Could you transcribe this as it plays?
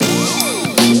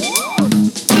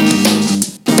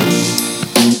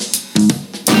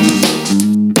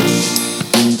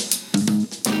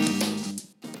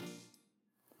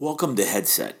Welcome to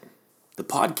Headset, the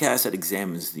podcast that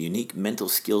examines the unique mental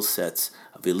skill sets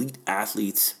of elite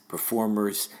athletes,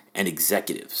 performers, and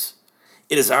executives.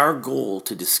 It is our goal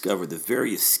to discover the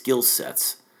various skill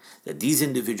sets that these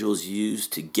individuals use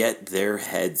to get their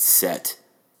head set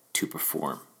to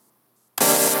perform.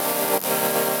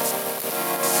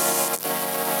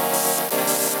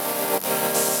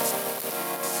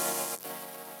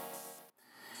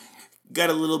 Got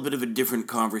a little bit of a different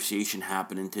conversation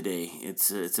happening today.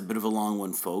 It's a bit of a long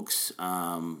one, folks,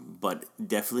 but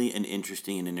definitely an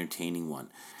interesting and entertaining one.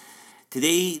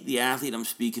 Today, the athlete I'm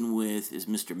speaking with is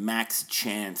Mr. Max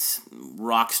Chance,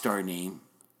 rock star name,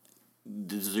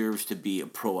 deserves to be a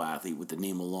pro athlete with the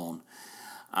name alone.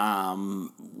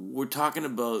 We're talking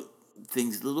about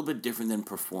things a little bit different than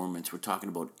performance. We're talking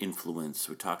about influence.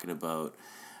 We're talking about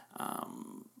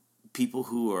people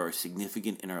who are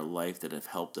significant in our life that have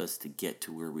helped us to get to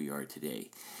where we are today.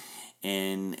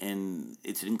 And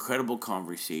it's an incredible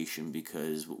conversation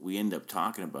because what we end up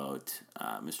talking about,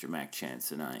 Mr. Mac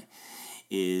Chance and I,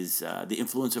 is the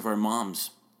influence of our moms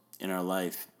in our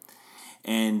life.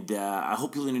 And I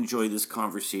hope you'll enjoy this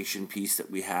conversation piece that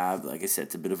we have. Like I said,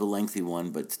 it's a bit of a lengthy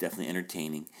one, but it's definitely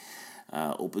entertaining.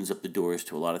 Opens up the doors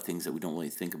to a lot of things that we don't really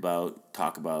think about,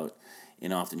 talk about,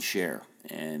 and often share.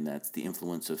 And that's the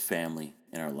influence of family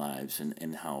in our lives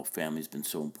and how family's been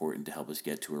so important to help us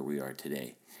get to where we are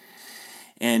today.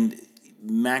 And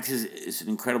Max is an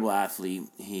incredible athlete.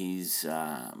 He's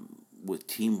with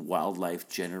Team Wildlife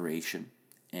Generation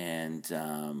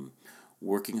and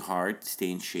working hard to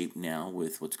stay in shape now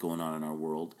with what's going on in our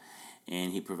world.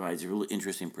 And he provides a really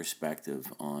interesting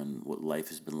perspective on what life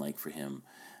has been like for him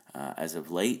as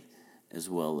of late, as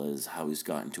well as how he's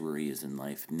gotten to where he is in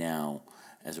life now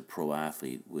as a pro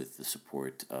athlete with the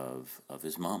support of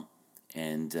his mom.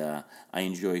 And I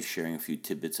enjoy sharing a few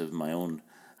tidbits of my own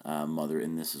mother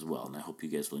in this as well, and I hope you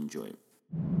guys will enjoy it.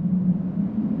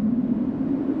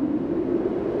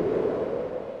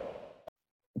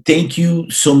 Thank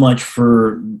you so much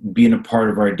for being a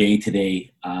part of our day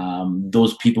today,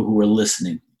 those people who are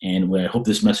listening. And I hope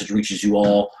this message reaches you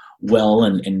all well,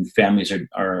 and families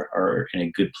are in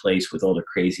a good place with all the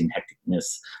crazy and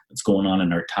hecticness that's going on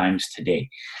in our times today.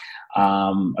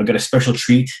 I've got a special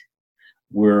treat.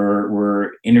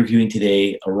 We're interviewing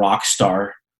today a rock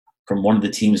star from one of the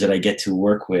teams that I get to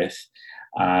work with,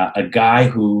 a guy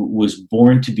who was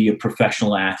born to be a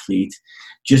professional athlete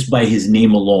just by his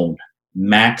name alone,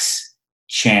 Max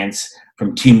Chance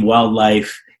from Team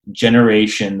Wildlife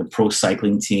Generation, the pro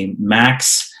cycling team.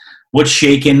 Max, what's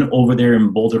shaking over there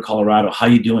in Boulder, Colorado? How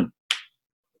you doing?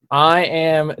 I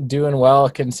am doing well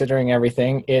considering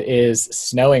everything. It is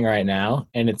snowing right now,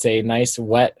 and it's a nice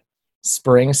wet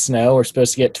spring snow. We're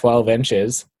supposed to get 12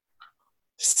 inches.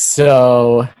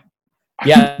 So,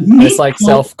 yeah, it's like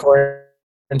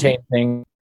self-quarantine thing.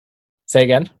 Say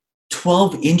again?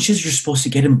 12 inches you're supposed to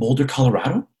get in Boulder,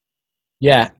 Colorado?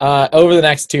 Yeah, over the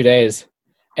next 2 days.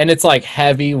 And it's like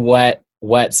heavy, wet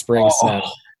spring snow.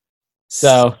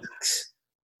 So,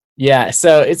 yeah,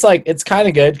 so it's kind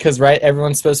of good because, right,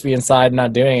 everyone's supposed to be inside and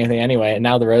not doing anything anyway, and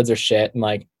now the roads are shit, and,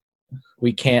 like,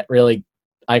 we can't really,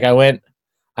 like, I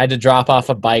had to drop off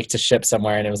a bike to ship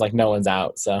somewhere, and it was like no one's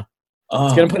out, so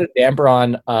it's going to put a damper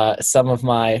on some of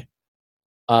my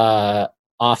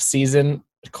off-season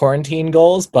quarantine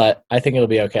goals, but I think it'll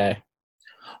be okay.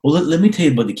 Well, let me tell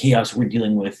you about the chaos we're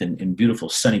dealing with in beautiful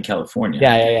sunny California.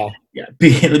 Yeah.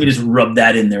 Let me just rub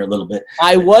that in there a little bit.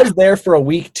 I was there for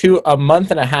a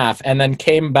month and a half, and then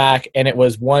came back, and it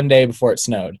was one day before it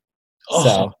snowed.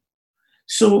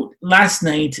 So last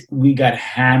night we got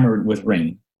hammered with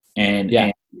rain, and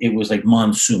it was like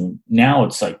monsoon. Now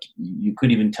it's like you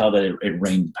couldn't even tell that it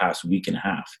rained the past week and a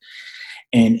half.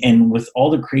 And with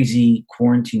all the crazy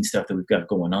quarantine stuff that we've got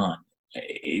going on,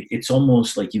 it's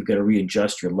almost like you've got to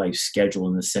readjust your life schedule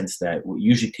in the sense that what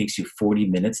usually takes you 40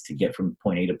 minutes to get from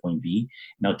point A to point B,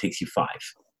 now it takes you 5.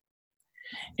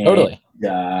 And, totally.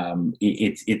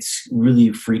 It's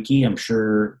really freaky. I'm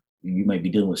sure you might be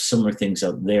dealing with similar things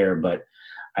out there, but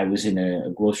I was in a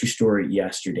grocery store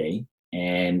yesterday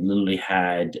and literally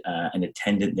had an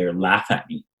attendant there laugh at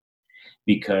me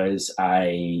because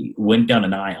I went down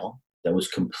an aisle that was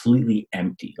completely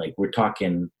empty. Like, we're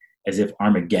talking as if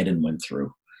Armageddon went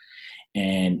through.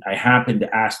 And I happened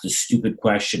to ask the stupid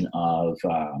question of,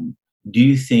 do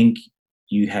you think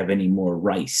you have any more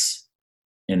rice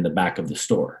in the back of the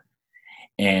store?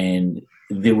 And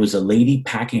there was a lady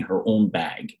packing her own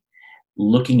bag,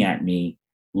 looking at me,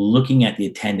 looking at the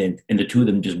attendant, and the two of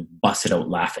them just busted out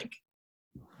laughing.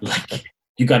 Like,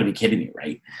 You got to be kidding me,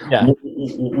 right? Yeah.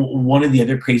 One of the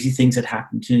other crazy things that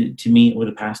happened to me over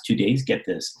the past 2 days, get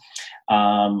this.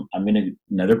 I'm in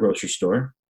another grocery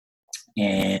store,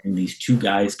 and these two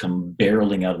guys come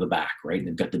barreling out of the back, right?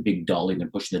 They've got the big dolly, and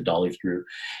they're pushing the dolly through,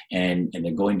 and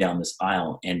they're going down this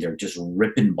aisle, and they're just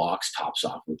ripping box tops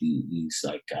off with these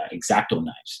like X-Acto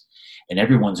knives. And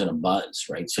everyone's in a buzz,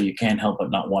 right? So you can't help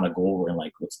but not want to go over and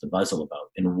like, what's the buzz all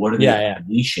about? And what are they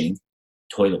unleashing?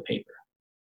 Toilet paper,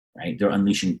 right? They're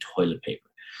unleashing toilet paper.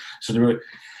 So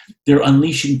they're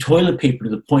unleashing toilet paper to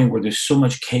the point where there's so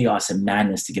much chaos and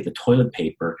madness to get the toilet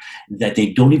paper that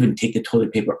they don't even take the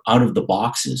toilet paper out of the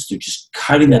boxes. They're just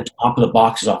cutting the top of the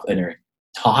boxes off and they're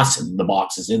tossing the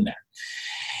boxes in there.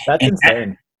 That's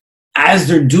insane. As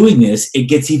they're doing this, it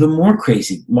gets even more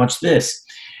crazy. Watch this.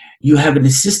 You have an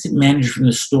assistant manager from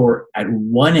the store at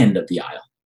one end of the aisle,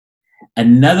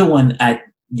 another one at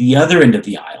the other end of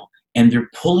the aisle, and they're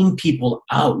pulling people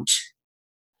out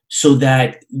so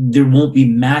that there won't be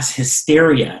mass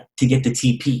hysteria to get the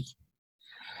TP.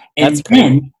 And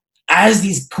then, as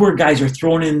these poor guys are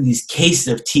thrown in these cases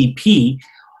of TP,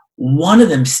 one of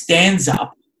them stands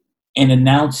up and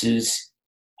announces,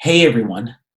 "Hey,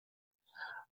 everyone,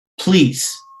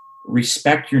 please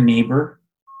respect your neighbor.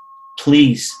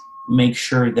 Please make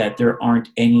sure that there aren't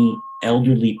any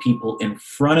elderly people in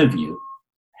front of you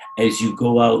as you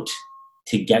go out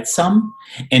to get some.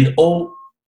 And oh,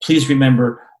 please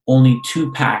remember, only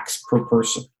 2 packs per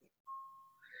person."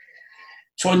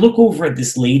 So I look over at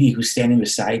this lady who's standing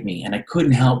beside me, and I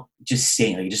couldn't help just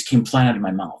saying, like, it just came flying out of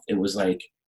my mouth. It was like,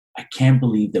 I can't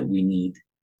believe that we need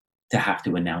to have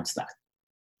to announce that.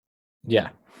 Yeah.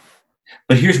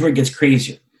 But here's where it gets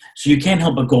crazier. So you can't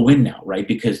help but go in now, right?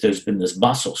 Because there's been this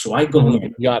bustle. So I go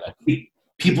in.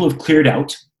 People have cleared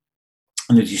out,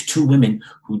 and there's these 2 women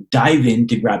who dive in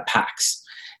to grab packs.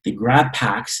 They grab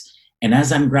packs, and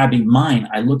as I'm grabbing mine,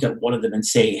 I look at one of them and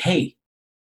say, "Hey,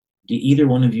 do either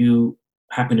one of you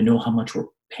happen to know how much we're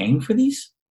paying for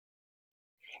these?"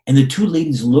 And the 2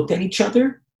 ladies looked at each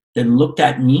other, then looked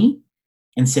at me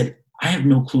and said, "I have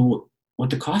no clue what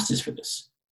the cost is for this."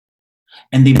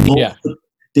 And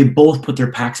they both put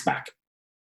their packs back.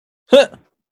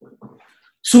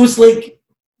 So it's like,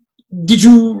 did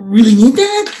you really need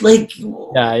that? Like,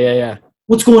 yeah.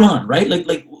 What's going on, right?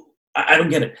 Like I don't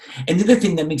get it. And the other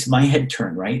thing that makes my head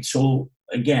turn, right? So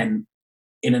again,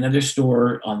 in another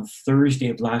store on Thursday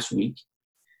of last week.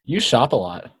 You shop a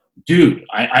lot. Dude,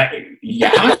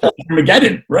 yeah,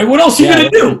 Armageddon, right? What else are you gonna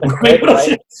do?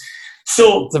 Right?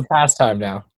 So it's a pastime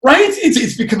now. Right?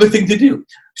 It's become a thing to do.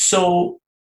 So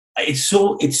it's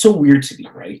so weird to me,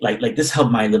 right? Like this is how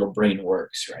my little brain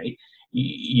works, right?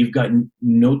 You've got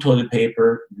no toilet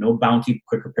paper, no Bounty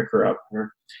quicker picker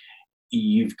upper.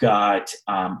 You've got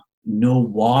no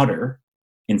water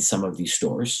in some of these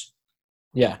stores.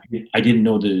 Yeah. I didn't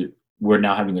know we're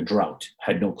now having a drought.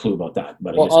 Had no clue about that.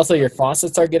 But also your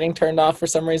faucets are getting turned off for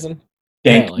some reason.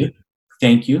 Thank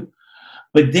you.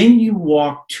 But then you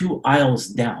walk 2 aisles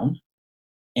down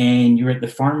and you're at the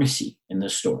pharmacy in the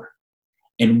store.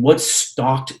 And what's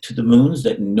stocked to the moons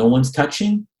that no one's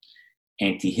touching?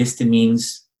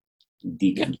 Antihistamines,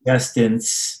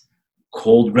 decongestants,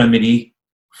 cold remedy,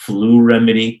 flu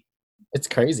remedy. It's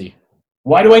crazy.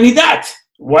 Why do I need that?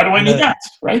 Why do I need that?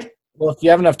 Right? Well, if you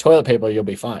have enough toilet paper, you'll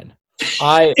be fine.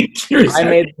 I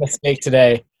made a mistake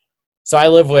today. So I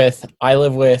live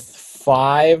with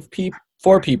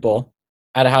 4 people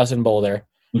at a house in Boulder.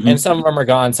 Mm-hmm. And some of them are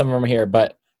gone, some of them are here.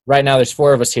 But right now there's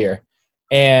 4 of us here.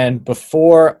 And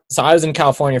so I was in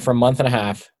California for a month and a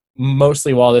half,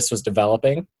 mostly while this was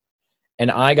developing.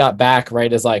 And I got back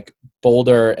right as like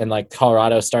Boulder and like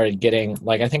Colorado started getting,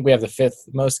 like, I think we have the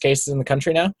 5th most cases in the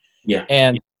country now. Yeah.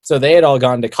 And so they had all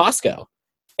gone to Costco.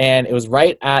 And it was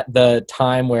right at the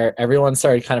time where everyone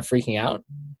started kind of freaking out.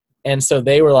 And so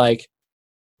they were like,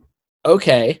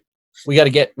 okay, we got to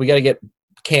get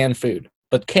canned food.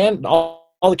 But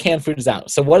all the canned food is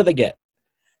out. So what do they get?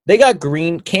 They got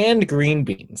canned green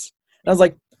beans. And I was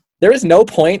like, there is no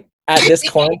point at this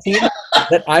quarantine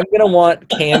that I'm going to want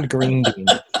canned green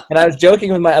beans. And I was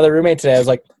joking with my other roommate today. I was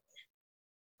like,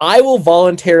 I will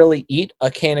voluntarily eat a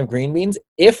can of green beans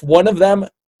if one of them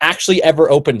actually ever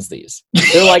opens these.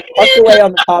 They're like tucked away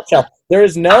on the top shelf. There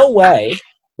is no way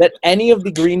that any of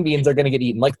the green beans are going to get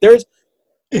eaten. Like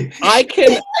I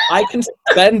can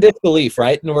suspend disbelief,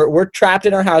 right? And we're trapped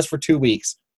in our house for 2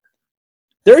 weeks.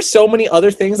 There's so many other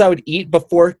things I would eat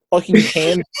before fucking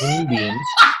canned green beans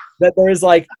that there's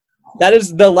like, that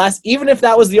is the last, even if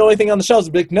that was the only thing on the shelves,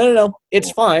 I'd be like, no, it's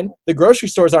fine. The grocery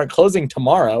stores aren't closing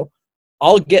tomorrow.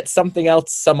 I'll get something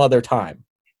else some other time.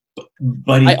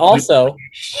 Buddy, I also,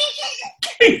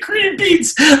 Green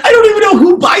beans. I don't even know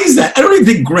who buys that. I don't even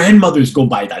think grandmothers go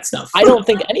buy that stuff. I don't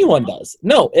think anyone does.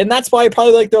 No, and that's why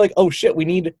probably like they're like, oh shit, we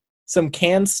need some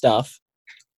canned stuff.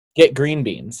 Get green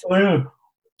beans. Oh, yeah.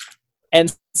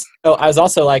 And so I was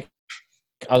also like,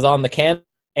 I was on the can,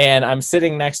 and I'm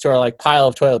sitting next to our like pile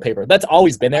of toilet paper. That's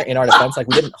always been there in our defense. Like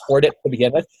we didn't hoard it to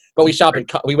begin with, but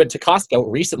we went to Costco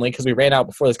recently because we ran out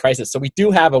before this crisis. So we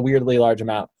do have a weirdly large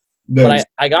amount. Nice.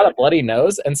 But I got a bloody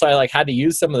nose, and so I like had to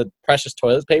use some of the precious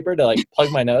toilet paper to like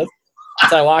plug my nose.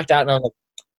 So I walked out, and I was like,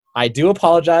 I do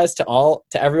apologize to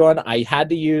everyone. I had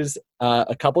to use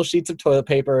a couple sheets of toilet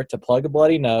paper to plug a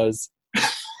bloody nose.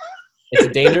 It's a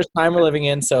dangerous time we're living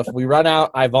in, so if we run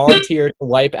out, I volunteer to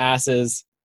wipe asses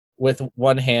with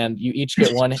one hand. You each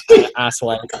get one ass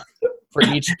wipe for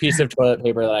each piece of toilet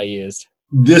paper that I used.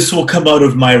 This will come out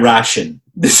of my ration.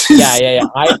 Yeah.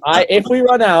 I if we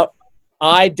run out,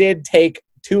 I did take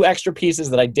 2 extra pieces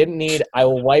that I didn't need. I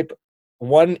will wipe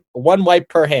one wipe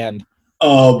per hand.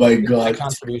 Oh my God. My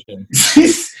contribution.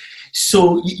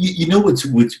 So you know what's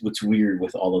weird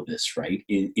with all of this, right?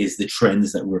 Is the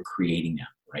trends that we're creating now,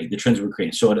 right? The trends we're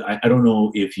creating. So I don't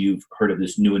know if you've heard of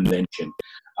this new invention.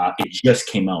 It just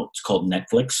came out. It's called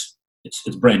Netflix. It's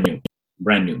brand new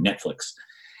Netflix.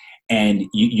 And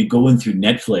you go in through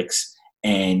Netflix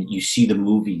and you see the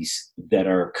movies that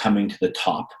are coming to the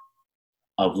top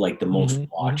of like the most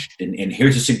watched. And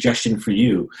here's a suggestion for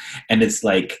you. And it's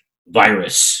like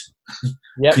Virus.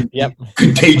 Yep.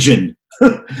 Contagion.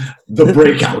 The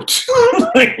Breakout.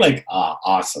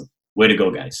 Awesome. Way to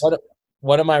go, guys.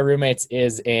 One of my roommates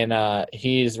is in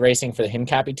he's racing for the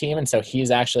Hincapi team, and so he's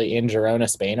actually in Girona,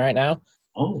 Spain right now.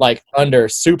 Oh. Like under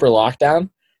super lockdown.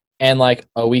 And like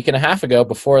a week and a half ago,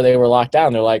 before they were locked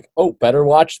down, they're like, oh, better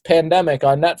watch Pandemic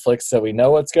on Netflix so we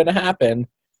know what's gonna happen.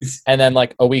 And then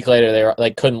like a week later they were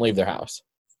like couldn't leave their house.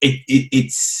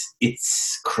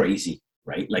 It's crazy,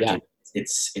 right? Like yeah.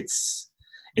 It's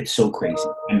so crazy.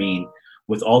 I mean,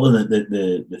 with all of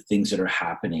the things that are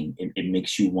happening, it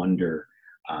makes you wonder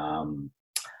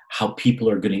how people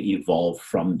are going to evolve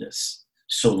from this.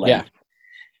 So like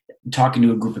talking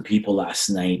to a group of people last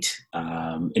night,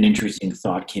 an interesting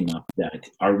thought came up that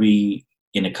are we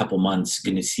in a couple months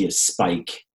going to see a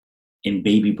spike in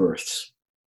baby births?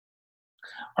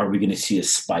 Are we going to see a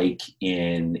spike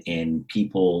in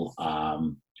people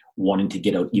wanting to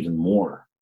get out even more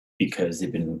because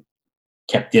they've been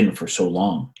kept in for so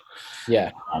long?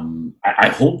 Yeah. I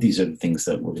hope these are the things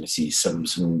that we're going to see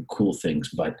some cool things,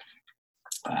 but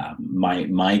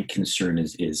my concern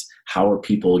is how are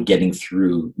people getting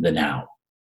through the now,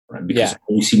 right? Because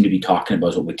all we seem to be talking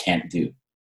about is what we can't do,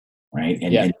 right?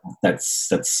 And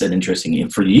that's an interesting.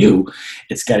 And for you,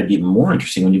 it's got to be more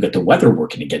interesting when you got the weather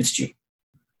working against you.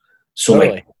 So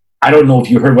totally. Like, I don't know if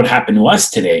you heard what happened to us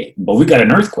today, but we got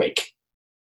an earthquake.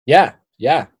 Yeah.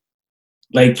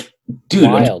 Like, dude,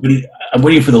 I'm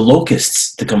waiting for the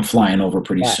locusts to come flying over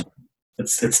pretty soon.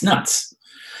 It's nuts.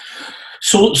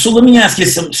 So let me ask you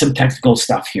some technical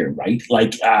stuff here, right?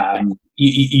 Like,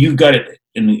 you've got a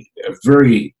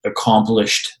very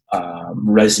accomplished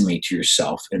resume to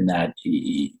yourself in that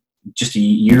just a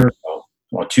year ago,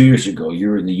 2 years ago, you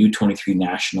were in the U23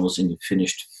 Nationals and you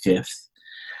finished 5th.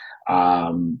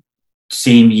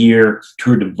 Same year,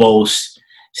 Tour de Beauce,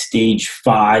 stage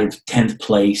 5, 10th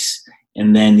place.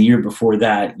 And then the year before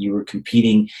that, you were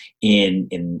competing in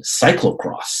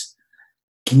cyclocross.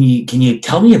 Can you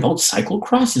tell me about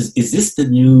cyclocross? Is this the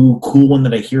new cool one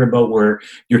that I hear about where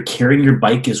you're carrying your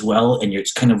bike as well and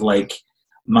it's kind of like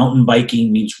mountain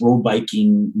biking meets road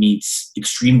biking meets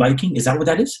extreme biking? Is that what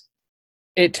that is?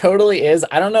 It totally is.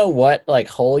 I don't know what like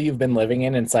hole you've been living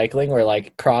in cycling where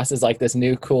like cross is like this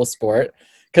new cool sport.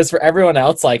 Because for everyone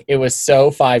else, like it was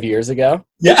so 5 years ago.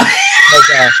 Yeah.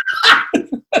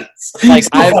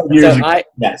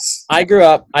 I grew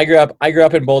up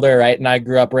in Boulder, right? And I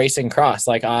grew up racing cross.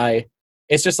 Like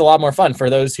it's just a lot more fun for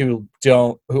those who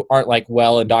aren't like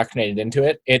well indoctrinated into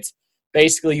it. It's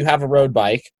basically you have a road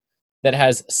bike that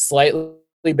has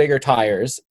slightly bigger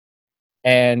tires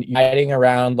and you're riding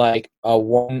around like a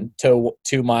 1 to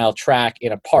 2 mile track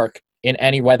in a park in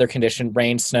any weather condition,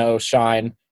 rain, snow,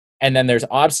 shine. And then there's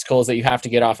obstacles that you have to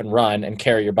get off and run and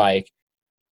carry your bike.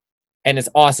 And it's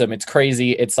awesome. It's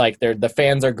crazy. It's like the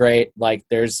fans are great. Like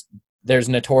there's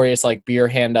notorious like beer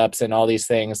hand ups and all these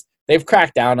things. They've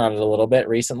cracked down on it a little bit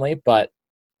recently, but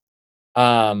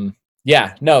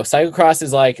cyclocross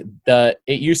is like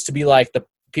it used to be like the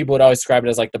people would always describe it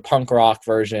as like the punk rock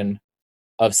version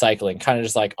of cycling, kind of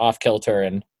just like off kilter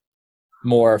and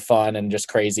more fun and just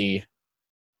crazy.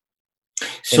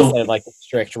 So, instead of like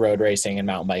strict road racing and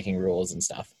mountain biking rules and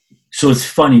stuff. So it's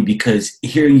funny because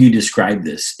hearing you describe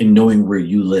this and knowing where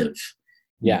you live,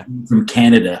 Yeah. from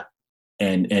Canada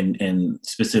and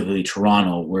specifically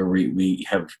Toronto, where we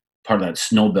have part of that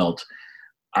snow belt.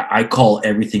 I call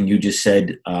everything you just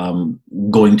said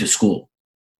going to school.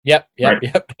 Yep. Right.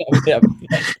 Yep.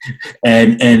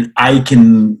 And I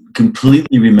can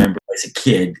completely remember as a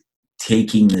kid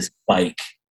taking this bike.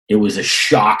 It was a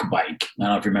shock bike. I don't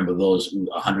know if you remember those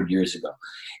 100 years ago.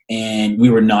 And we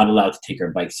were not allowed to take our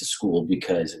bikes to school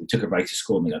because if we took our bikes to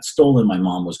school and they got stolen, my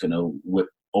mom was going to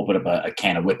open up a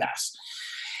can of whip ass.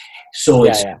 So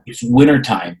it's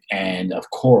wintertime, and of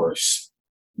course,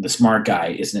 the smart guy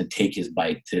is going to take his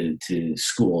bike to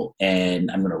school, and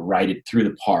I'm going to ride it through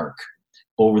the park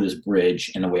over this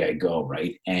bridge, and away I go,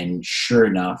 right? And sure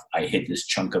enough, I hit this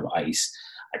chunk of ice.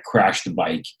 I crashed the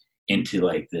bike into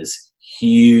like this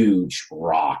huge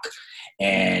rock,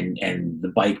 and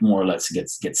the bike more or less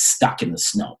gets stuck in the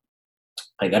snow.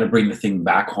 I got to bring the thing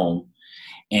back home.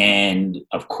 And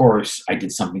of course, I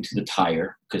did something to the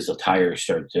tire because the tire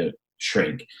started to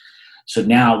shrink. So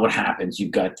now what happens,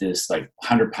 you've got this like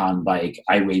 100-pound bike.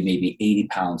 I weigh maybe 80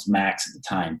 pounds max at the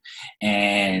time.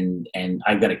 And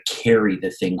I've got to carry the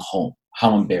thing home.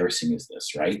 How embarrassing is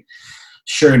this, right?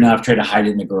 Sure enough, try to hide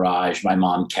it in the garage. My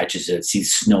mom catches it,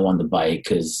 sees snow on the bike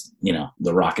because,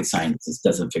 the rocket scientist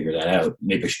doesn't figure that out.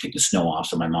 Maybe I should take the snow off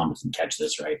so my mom doesn't catch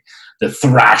this, right? The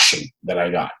thrashing that I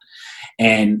got.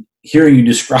 And hearing you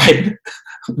describe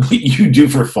what you do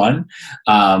for fun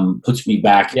puts me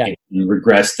back in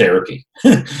regress therapy.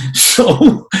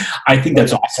 So I think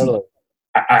that's awesome. Totally.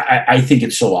 I think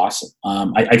it's so awesome.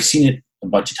 I've seen it a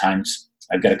bunch of times.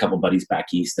 I've got a couple buddies back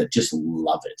east that just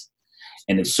love it.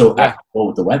 And it's so applicable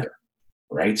with the weather,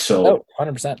 right? So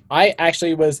 100%. I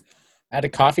actually was at a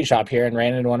coffee shop here and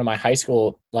ran into one of my high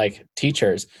school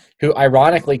teachers who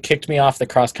ironically kicked me off the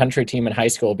cross country team in high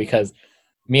school because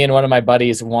me and one of my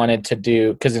buddies wanted to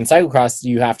do, because in cyclocross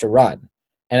you have to run,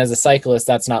 and as a cyclist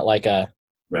that's not like a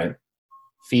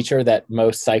feature that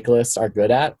most cyclists are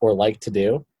good at or like to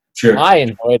do. Sure. I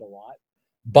enjoy it a lot,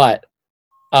 but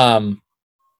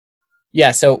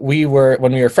so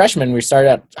when we were freshmen, we started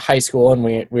at high school and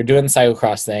we were doing the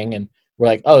cyclocross thing, and we're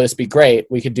like, oh, this would be great,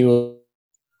 we could do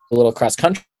a little cross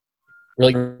country,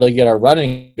 really get our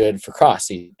running good for cross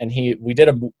season. And we did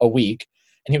a week.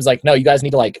 And he was like, no, you guys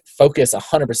need to focus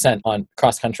 100% on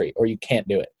cross country or you can't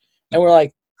do it. And we're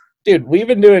like, dude, we've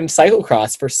been doing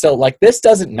cyclocross for this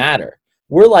doesn't matter.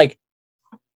 We're like,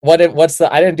 I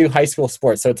didn't do high school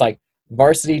sports. So it's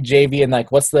varsity, JV, and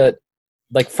what's the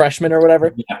freshman or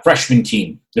whatever? Yeah, freshman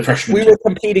team. The freshman team. We were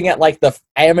competing at the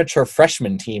amateur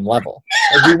freshman team level.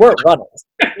 We weren't runners.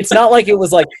 It's not like it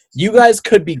was you guys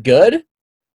could be good.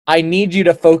 I need you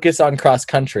to focus on cross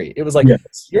country. It was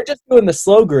you're just doing the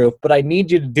slow group, but I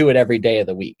need you to do it every day of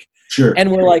the week. Sure.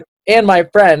 And we're and my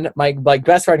friend, my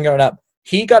best friend growing up,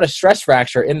 he got a stress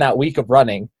fracture in that week of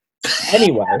running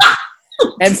anyway.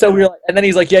 And so we were and then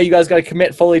he's like, yeah, you guys got to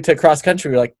commit fully to cross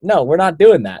country. We're like, no, we're not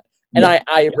doing that. And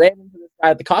I ran into this guy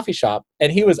at the coffee shop,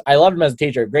 and I loved him as a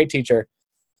teacher, great teacher.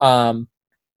 And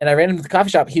I ran into the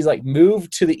coffee shop. He's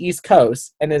moved to the East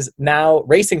Coast and is now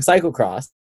racing cyclocross.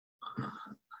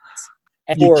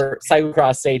 For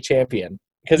cyclocross state champion,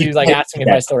 because he was asking me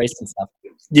if I still race and stuff.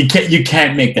 You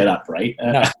can't make that up, right?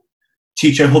 No.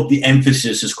 Teacher, I hope the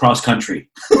emphasis is cross country.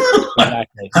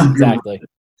 Exactly.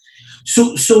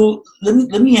 So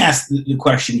let me ask the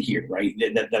question here, right?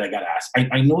 That I got to ask.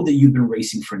 I know that you've been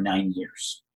racing for 9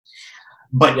 years,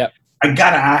 but I got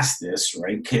to ask this,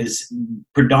 right? Because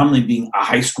predominantly being a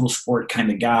high school sport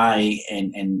kind of guy,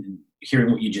 and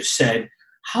hearing what you just said,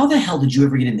 how the hell did you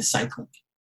ever get into cycling?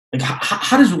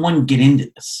 How does one get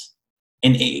into this?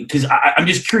 And because I'm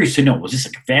just curious to know, was this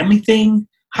a family thing?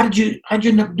 How did you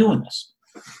end up doing this?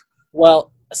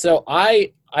 Well, so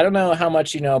I don't know how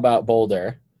much you know about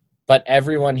Boulder, but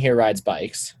everyone here rides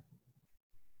bikes,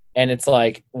 and it's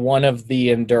one of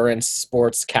the endurance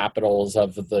sports capitals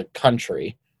of the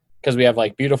country because we have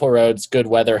beautiful roads, good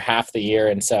weather half the year,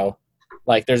 and so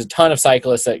there's a ton of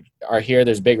cyclists that are here.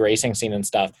 There's big racing scene and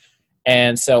stuff,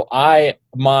 and so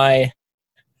my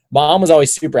mom was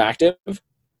always super active,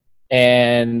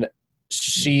 and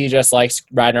she just likes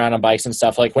riding around on bikes and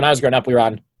stuff. When I was growing up,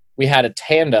 we had a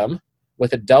tandem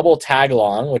with a double tag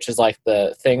along, which is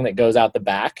the thing that goes out the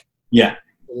back. Yeah.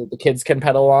 The kids can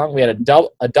pedal along. We had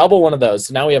a double one of those.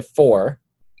 So now we have 4,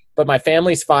 but my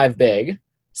family's 5 big.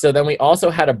 So then we also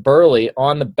had a Burley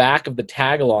on the back of the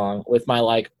tag along with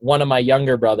my one of my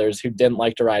younger brothers who didn't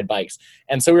like to ride bikes.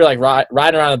 And so we were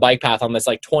riding around the bike path on this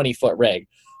 20-foot rig.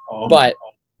 Oh, but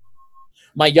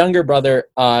my younger brother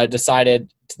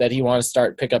decided that he wanted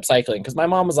to pick up cycling because my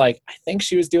mom was I think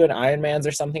she was doing Ironmans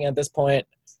or something at this point.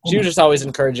 She was just always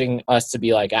encouraging us to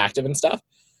be active and stuff.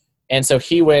 And so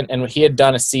he went, and he had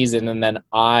done a season, and then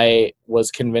I was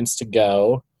convinced to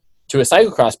go to a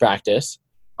cyclocross practice,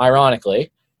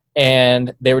 ironically,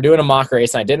 and they were doing a mock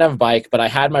race, and I didn't have a bike, but I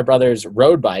had my brother's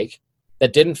road bike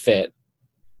that didn't fit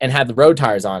and had the road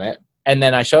tires on it. And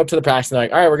then I show up to the practice, and they're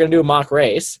like, all right, we're going to do a mock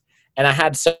race. And I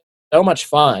had so much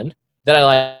fun that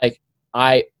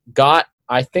I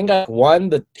think I won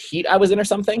the heat I was in or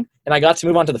something, and I got to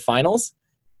move on to the finals.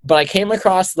 But I came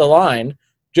across the line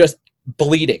just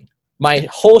bleeding. My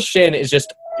whole shin is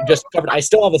just covered. I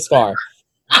still have a scar.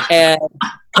 And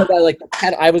because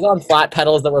I was on flat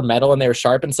pedals that were metal and they were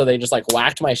sharp, and so they just like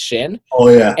whacked my shin. Oh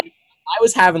yeah. And I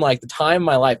was having like the time of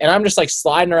my life, and I'm just like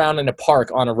sliding around in a park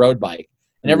on a road bike,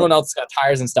 and everyone else got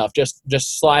tires and stuff, just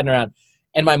sliding around.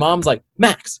 And my mom's like,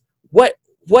 Max, what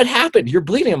happened? You're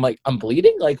bleeding. I'm like, I'm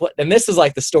bleeding? Like what? And this is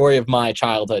like the story of my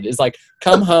childhood is like,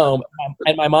 come home,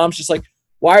 and my mom's just like,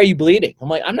 why are you bleeding? I'm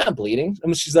like, I'm not bleeding.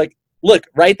 And she's like, look,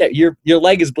 right there, your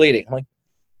leg is bleeding. I'm like,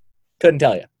 couldn't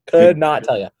tell you. Could not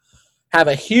tell you. Have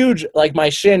a huge, like, my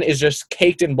shin is just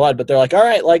caked in blood, but they're like, all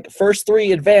right, like, first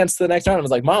 3 advance to the next round. I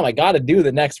was like, Mom, I got to do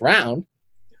the next round.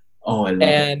 Oh, I love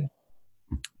it.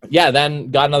 Yeah,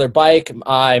 then got another bike.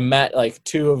 I met, like,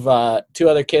 two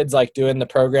other kids, like, doing the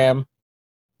program.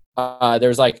 I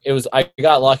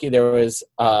got lucky. There was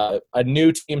a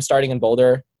new team starting in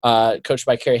Boulder, coached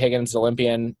by Kerry Higgins, an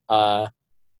Olympian,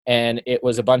 and it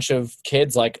was a bunch of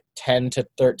kids, like, 10 to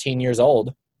 13 years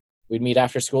old. We'd meet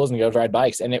after schools and go ride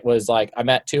bikes. And it was like, I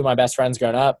met 2 of my best friends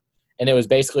growing up, and it was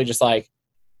basically just like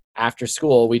after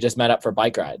school, we just met up for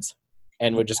bike rides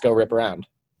and would just go rip around.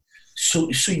 So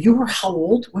you were how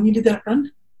old when you did that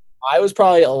run? I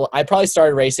probably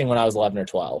started racing when I was 11 or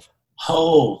 12.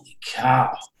 Holy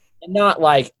cow. And not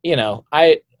like,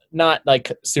 not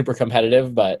like super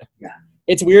competitive, but yeah.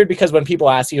 It's weird because when people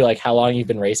ask you like how long you've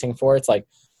been racing for, it's like,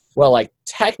 well, like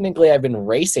technically I've been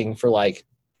racing for like,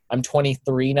 I'm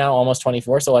 23 now, almost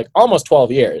 24, so like almost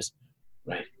 12 years.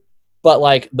 Right. But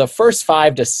like the first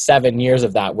 5 to 7 years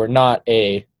of that were not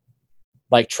a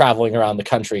like traveling around the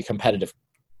country competitive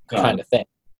kind of thing.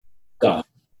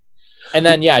 And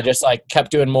then just like kept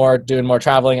doing more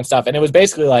traveling and stuff. And it was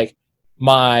basically like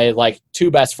my like 2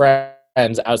 best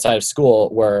friends outside of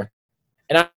school were,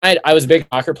 and I was a big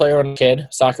soccer player when I was a kid,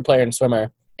 soccer player and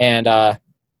swimmer, and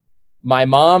my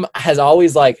mom has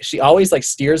always she always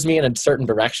steers me in a certain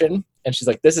direction. And she's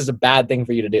like, this is a bad thing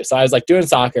for you to do. So I was like doing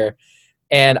soccer,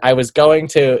 and I was going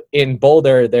to, in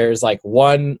Boulder, there's like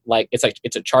one, like, it's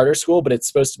a charter school, but it's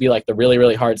supposed to be like the really,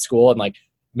 really hard school. And like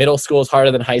middle school is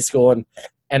harder than high school.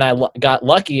 And I got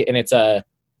lucky, and it's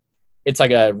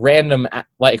like a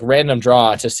random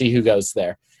draw to see who goes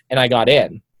there. And I got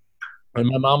in, and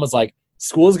my mom was like,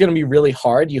 school is going to be really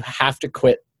hard. You have to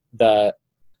quit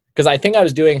because I think I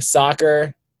was doing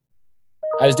soccer.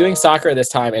 I was doing soccer at this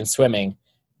time and swimming.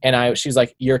 And she's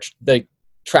like, the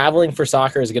traveling for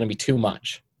soccer is going to be too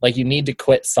much. Like, you need to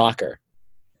quit soccer.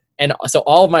 And so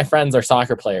all of my friends are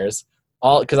soccer players,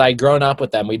 because I'd grown up with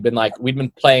them. We'd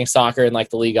been playing soccer in like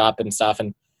the league up and stuff.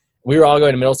 And we were all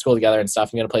going to middle school together and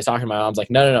stuff and going to play soccer. My mom's like,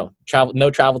 no,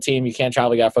 no travel team. You can't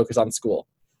travel. You got to focus on school.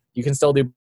 You can still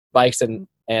do bikes and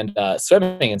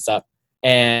swimming and stuff.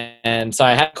 And so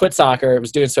I had quit soccer,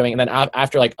 was doing swimming. And then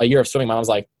after like a year of swimming, my mom was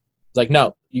like,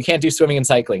 no, you can't do swimming and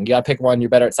cycling. You got to pick one. You're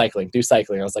better at cycling. Do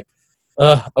cycling. I was like,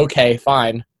 okay,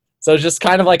 fine. So it's just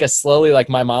kind of like a slowly, like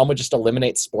my mom would just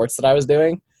eliminate sports that I was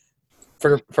doing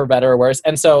for better or worse.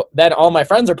 And so then all my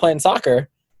friends are playing soccer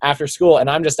after school, and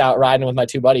I'm just out riding with my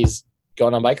 2 buddies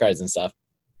going on bike rides and stuff.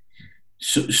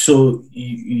 So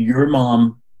your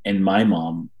mom and my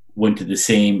mom went to the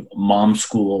same mom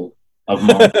school of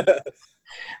mom.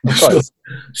 Of course.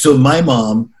 So my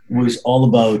mom was all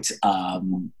about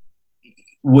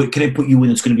what can I put you in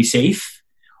that's going to be safe?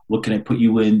 What can I put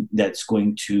you in that's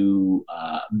going to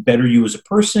better you as a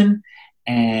person?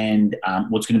 And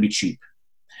what's going to be cheap?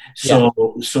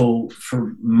 So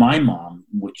for my mom,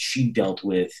 what she dealt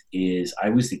with is I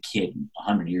was the kid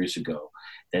 100 years ago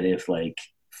that if like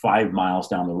 5 miles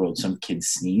down the road some kid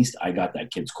sneezed, I got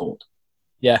that kid's cold.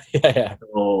 Yeah.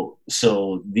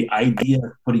 So the idea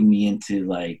of putting me into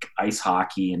like ice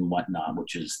hockey and whatnot,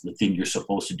 which is the thing you're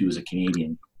supposed to do as a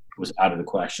Canadian, was out of the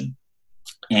question.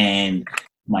 And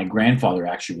my grandfather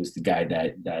actually was the guy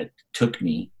that took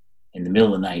me in the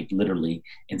middle of the night, literally,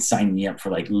 and signed me up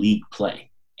for like league play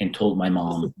and told my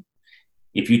mom,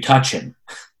 if you touch him,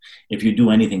 if you do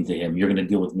anything to him, you're going to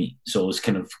deal with me. So it was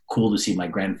kind of cool to see my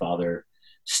grandfather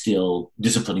still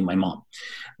disciplining my mom.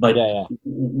 But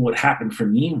what happened for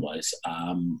me was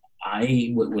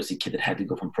I was a kid that had to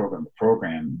go from program to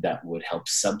program that would help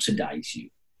subsidize you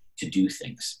to do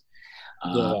things.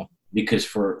 because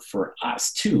for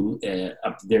us too,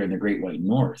 up there in the Great White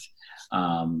North,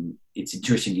 it's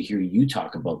interesting to hear you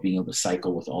talk about being able to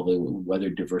cycle with all the weather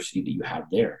diversity that you have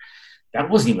there. That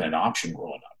wasn't even an option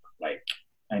growing up. Like,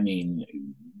 I mean,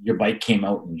 your bike came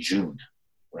out in June,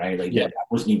 right? Like that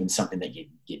wasn't even something that you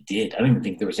did. I don't even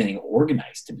think there was anything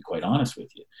organized, to be quite honest with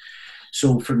you.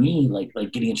 So for me, like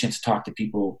getting a chance to talk to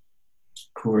people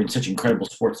who are in such incredible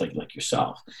sports like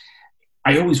yourself,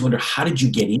 I always wonder, how did you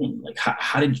get in? Like,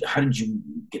 how did you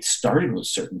get started with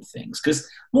certain things? Because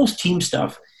most team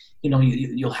stuff,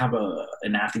 you'll have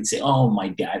an athlete say, "Oh, my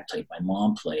dad played, my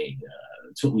mom played.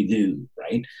 That's what we do,"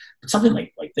 right? But something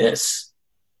like this,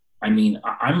 I mean,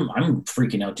 I'm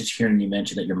freaking out just hearing you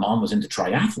mention that your mom was into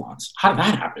triathlons. How did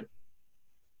that happen?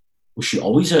 Was she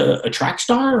always a track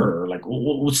star, or like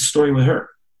what's the story with her?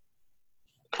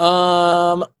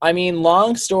 I mean,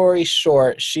 long story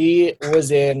short, she was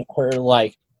in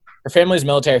her family's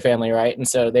military family, right? And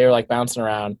so they were like bouncing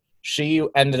around. She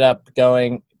ended up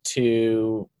going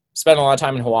to spend a lot of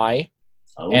time in Hawaii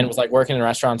and was like working in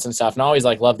restaurants and stuff, and always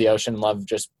like loved the ocean, loved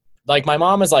just like, my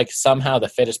mom is like somehow the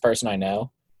fittest person I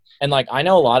know. And like I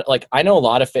know a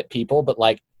lot of fit people, but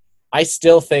like I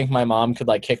still think my mom could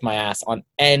like kick my ass on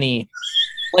any,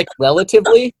 like,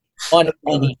 relatively on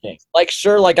anything. Like,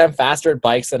 sure, like I'm faster at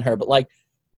bikes than her, but like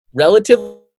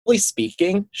relatively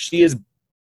speaking, she is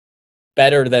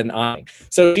better than I.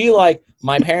 So she, like,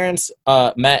 my parents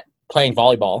met playing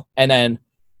volleyball, and then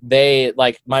they,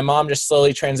 like, my mom just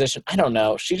slowly transitioned. I don't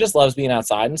know. She just loves being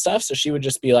outside and stuff. So she would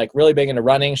just be like really big into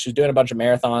running. She was doing a bunch of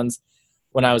marathons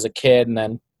when I was a kid, and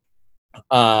then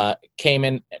came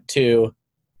in to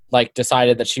like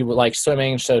decided that she would like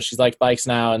swimming. So she's like bikes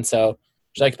now. And so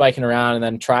she likes biking around, and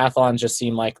then triathlons just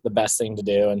seemed like the best thing to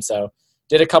do. And so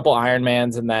did a couple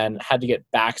Ironmans and then had to get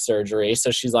back surgery.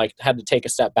 So she's like had to take a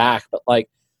step back, but like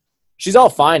she's all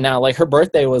fine now. Like her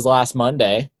birthday was last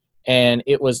Monday, and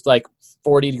it was like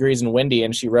 40 degrees and windy,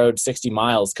 and she rode 60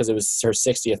 miles because it was her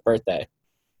 60th birthday.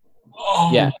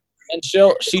 Oh. Yeah. And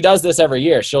she does this every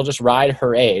year. She'll just ride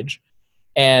her age.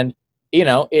 And,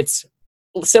 it's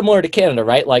similar to Canada,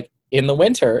 right? Like in the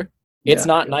winter, it's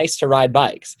not nice to ride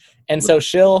bikes. And so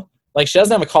she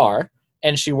doesn't have a car,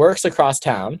 and she works across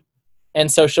town. And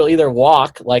so she'll either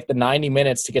walk like the 90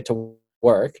 minutes to get to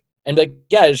work and be like,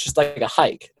 yeah, it's just like a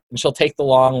hike, and she'll take the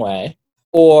long way.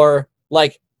 Or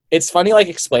like, it's funny, like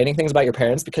explaining things about your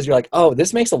parents, because you're like, oh,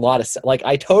 this makes a lot of sense. Like,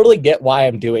 I totally get why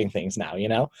I'm doing things now,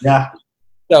 Yeah.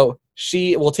 So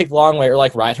she will take the long way, or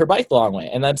like ride her bike the long way.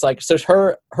 And that's like, so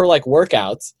her like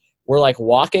workouts were like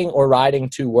walking or riding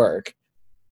to work,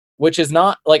 which is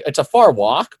not like, it's a far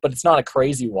walk, but it's not a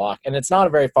crazy walk, and it's not a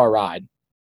very far ride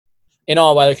in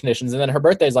all weather conditions. And then her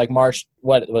birthday is like March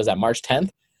 10th.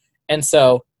 And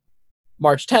so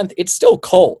March 10th, it's still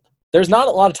cold. There's not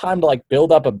a lot of time to like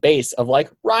build up a base of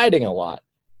like riding a lot.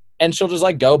 And she'll just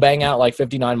like go bang out like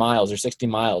 59 miles or 60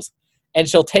 miles. And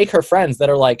she'll take her friends that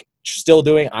are like still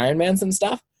doing Ironmans and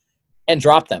stuff and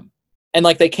drop them. And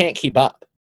like, they can't keep up.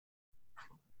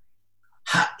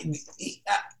 I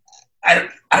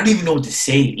don't even know what to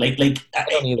say. Like I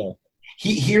don't either.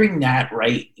 Hearing that,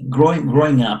 right?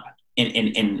 Growing up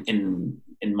in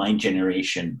my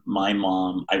generation, my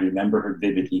mom, I remember her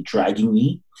vividly dragging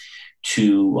me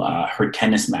to her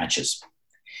tennis matches,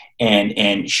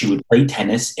 and she would play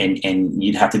tennis, and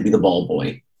you'd have to be the ball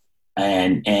boy,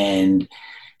 and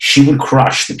she would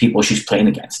crush the people she's playing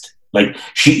against. Like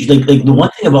she like the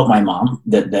one thing about my mom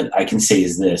that I can say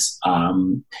is this: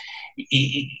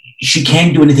 she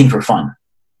can't do anything for fun.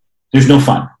 There's no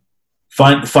fun.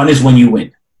 Fun is when you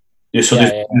win. There's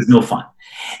no fun.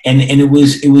 And it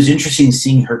was interesting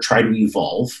seeing her try to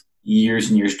evolve years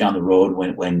and years down the road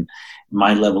when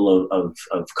my level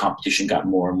of competition got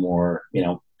more and more,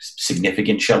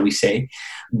 significant, shall we say.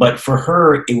 But for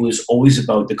her, it was always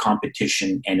about the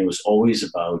competition, and it was always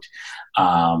about,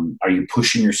 are you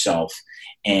pushing yourself?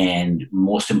 And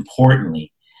most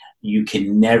importantly, you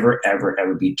can never, ever,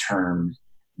 ever be termed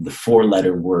the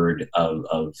 4-letter word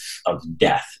of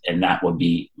death, and that would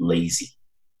be lazy.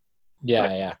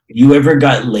 Yeah. You ever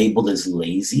got labeled as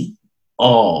lazy?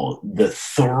 Oh, the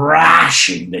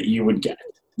thrashing that you would get.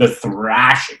 The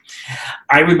thrashing.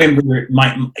 I remember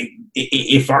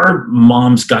if our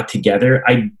moms got together,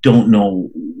 I don't know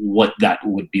what that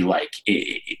would be like.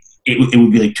 It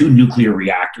would be like 2 nuclear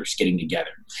reactors getting together.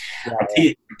 Yeah. I'll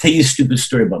tell you a stupid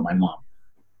story about my mom.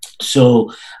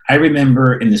 So I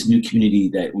remember in this new community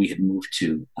that we had moved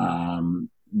to,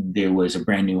 there was a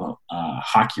brand new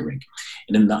hockey rink.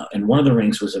 And one of the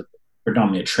rinks was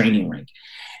predominantly a training rink.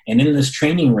 And in this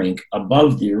training rink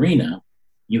above the arena,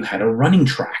 you had a running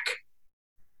track.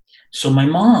 So my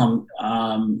mom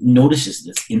notices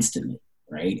this instantly,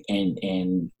 right?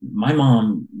 And my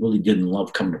mom really didn't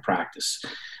love coming to practice.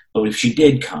 But if she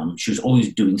did come, she was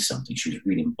always doing something. She was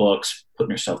reading books,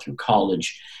 putting herself through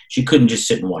college. She couldn't just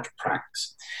sit and watch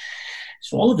practice.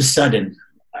 So all of a sudden,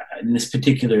 in this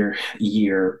particular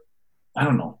year, I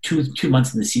don't know, two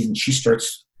months in the season, she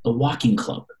starts the walking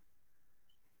club.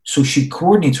 So she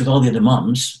coordinates with all the other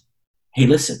moms. Hey,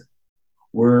 listen,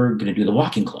 we're going to do the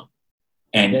walking club.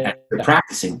 And after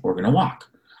practicing, we're going to walk.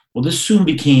 Well, this soon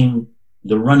became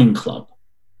the running club.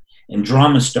 And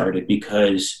drama started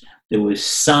because there was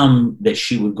some that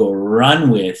she would go run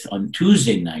with on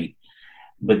Tuesday night,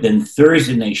 but then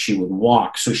Thursday night she would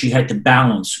walk. So she had to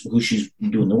balance who she's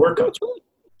doing the workouts with.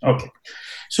 Okay.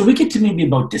 So we get to maybe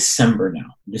about December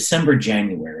now, December,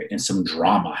 January, and some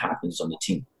drama happens on the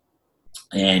team.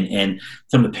 And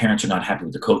some of the parents are not happy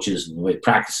with the coaches and the way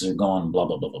practices are going, blah,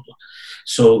 blah, blah, blah, blah.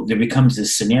 So there becomes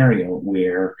this scenario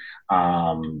where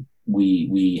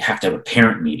we have to have a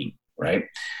parent meeting, right?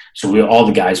 So all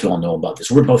the guys, we all know about this.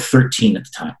 We're about 13 at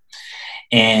the time.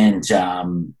 And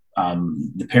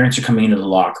the parents are coming into the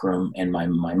locker room, and my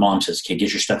mom says, okay,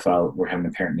 get your stuff out. We're having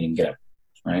a parent meeting, get up,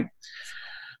 right?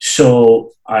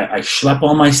 So I schlep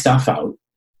all my stuff out.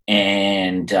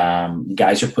 And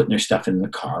guys are putting their stuff in the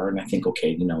car, and I think,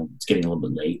 okay, it's getting a little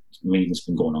bit late. The meeting's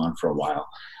been going on for a while.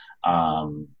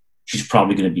 She's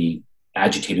probably going to be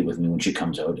agitated with me when she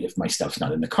comes out if my stuff's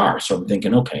not in the car. So I'm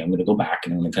thinking, okay, I'm going to go back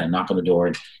and I'm going to kind of knock on the door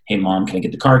and, hey, Mom, can I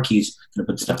get the car keys? I'm going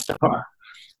to put the stuff in the car,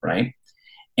 right?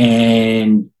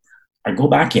 And I go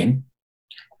back in,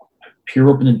 peer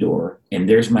open the door, and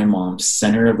there's my mom,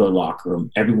 center of the locker room.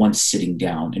 Everyone's sitting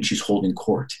down, and she's holding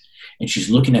court. And she's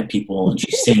looking at people and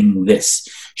she's saying this.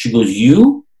 She goes,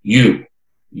 you're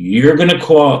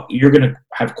gonna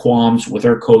have qualms with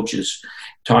our coaches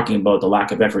talking about the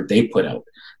lack of effort they put out.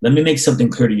 Let me make something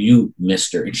clear to you,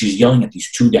 mister. And she's yelling at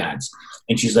these two dads.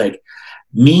 And she's like,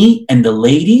 me and the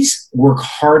ladies work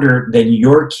harder than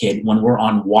your kid when we're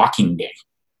on walking day.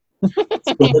 So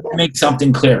let me make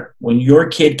something clear. When your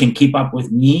kid can keep up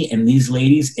with me and these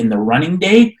ladies in the running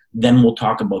day, then we'll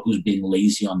talk about who's being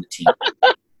lazy on the team.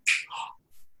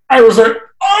 I was like,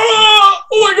 oh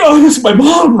my God, this is my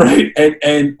mom, right?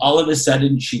 And all of a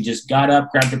sudden, she just got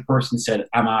up, grabbed her purse, and said,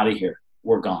 I'm out of here.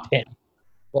 We're gone. Damn.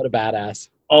 What a badass.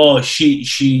 Oh,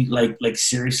 she like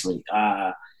seriously,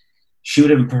 she would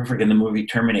have been perfect in the movie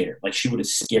Terminator. Like, she would have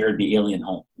scared the alien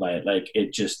home. Like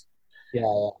it just,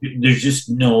 yeah. There's just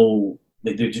no,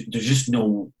 there's just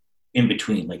no in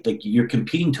between. Like you're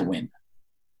competing to win.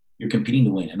 You're competing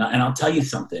to win. And I'll tell you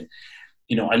something.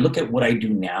 I look at what I do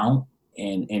now.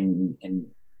 And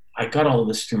I got all of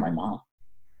this through my mom.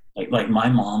 Like my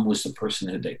mom was the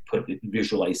person that put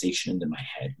visualization into my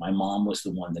head. My mom was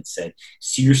the one that said,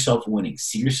 see yourself winning,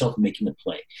 see yourself making the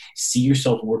play, see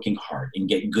yourself working hard and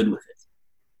get good with it.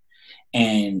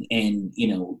 And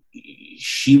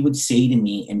she would say to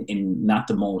me in not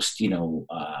the most,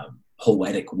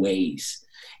 poetic ways,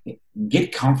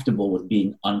 get comfortable with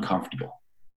being uncomfortable.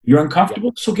 You're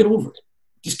uncomfortable, so get over it.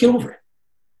 Just get over it.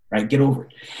 Right? Get over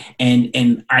it.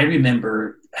 And I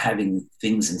remember having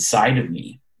things inside of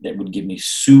me that would give me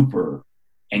super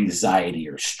anxiety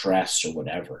or stress or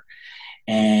whatever.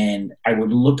 And I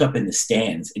would look up in the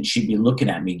stands and she'd be looking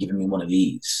at me, giving me one of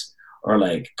these, or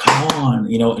like, come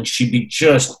on, and she'd be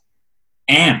just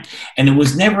amped. And it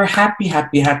was never happy.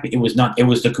 It was not, it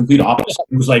was the complete opposite.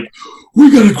 It was like, we're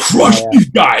going to crush these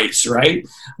guys, right?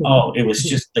 Oh, it was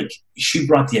just like, she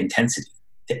brought the intensity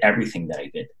to everything that I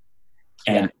did.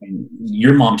 And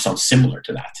your mom sounds similar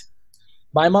to that.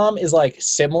 My mom is like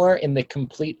similar in the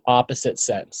complete opposite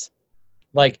sense.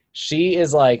 Like she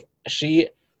is like, she'll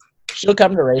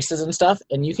come to races and stuff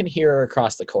and you can hear her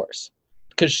across the course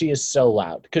because she is so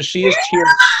loud. Because she is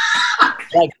cheering.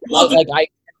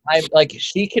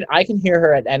 I can hear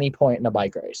her at any point in a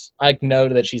bike race. I know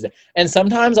that she's there. And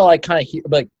sometimes I'll like kind of hear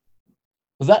like,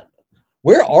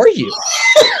 where are you?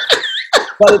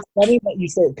 But it's funny that you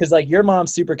say, because like your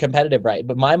mom's super competitive, right?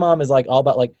 But my mom is like all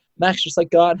about like, Max, just like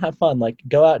go out and have fun. Like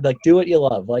go out, like do what you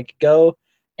love. Like go,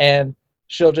 and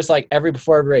she'll just like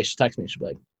before every race, she'll text me. She'll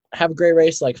be like, have a great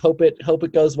race. Like hope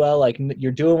it goes well. Like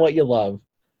you're doing what you love.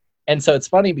 And so it's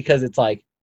funny because it's like,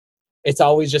 it's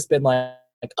always just been like,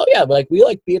 oh yeah, like we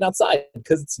like being outside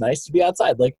because it's nice to be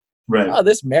outside. Like, right. Oh,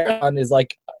 this marathon is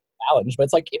like a challenge, but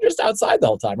it's like you're just outside the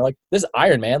whole time. Or like this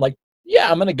Ironman, like,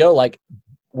 yeah, I'm going to go like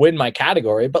win my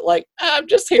category, but like I'm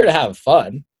just here to have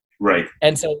fun. Right.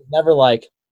 And so it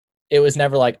was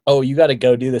never like, oh, you got to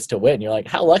go do this to win. You're like,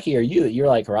 how lucky are you that you're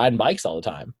like riding bikes all the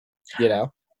time,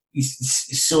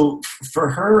 so for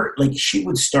her, like she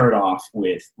would start off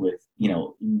with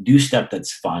do stuff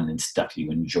that's fun and stuff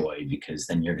you enjoy because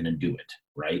then you're going to do it,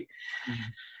 right? Mhm.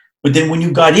 But then when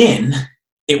you got in,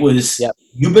 it was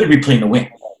you better be playing to win.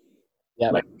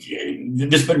 Like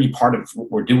this better be part of what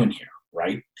we're doing here,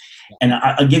 right? And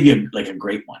I'll give you like a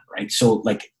great one, right? So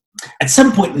like at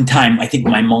some point in time, I think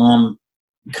my mom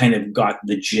kind of got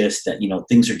the gist that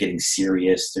things are getting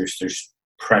serious. There's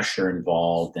pressure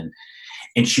involved,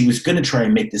 and she was going to try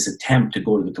and make this attempt to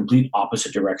go to the complete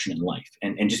opposite direction in life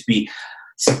and just be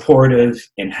supportive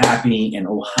and happy and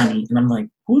oh honey, and I'm like,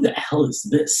 who the hell is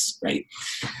this, right?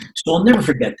 So I'll never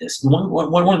forget this.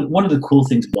 One of the cool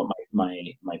things about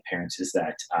my parents is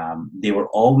that they were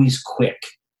always quick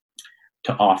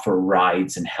to offer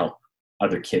rides and help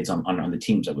other kids on the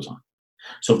teams I was on.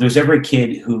 So if there's ever a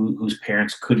kid whose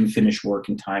parents couldn't finish work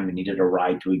in time and needed a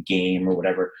ride to a game or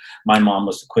whatever, my mom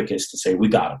was the quickest to say, we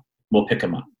got him. We'll pick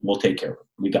him up. We'll take care of him.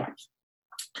 We got him.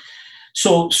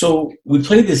 So we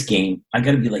played this game. I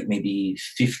got to be like maybe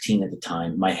 15 at the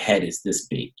time. My head is this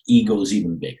big. Ego's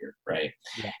even bigger, right?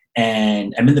 Yeah.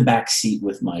 And I'm in the back seat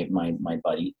with my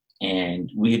buddy,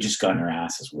 and we had just gotten our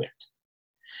asses whipped.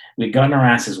 We'd gotten our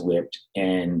asses whipped,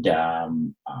 and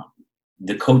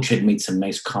the coach had made some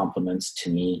nice compliments to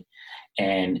me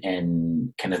and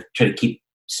kind of try to keep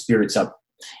spirits up.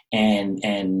 And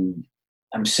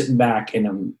I'm sitting back and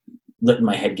I'm letting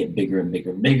my head get bigger and bigger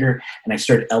and bigger. And I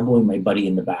started elbowing my buddy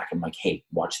in the back. I'm like, hey,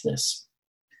 watch this.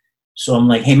 So I'm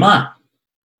like, hey, Ma,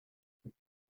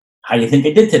 how do you think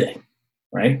I did today?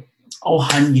 Right? Oh,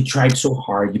 honey, you tried so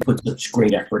hard. You put such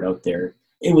great effort out there.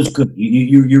 It was good.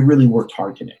 You really worked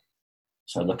hard today.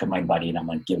 So I look at my buddy and I'm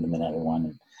like, giving him another one.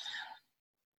 And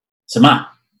so, Ma,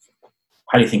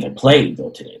 how do you think I played though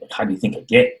today? Like, how do you think I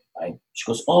did? She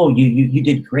goes, oh, you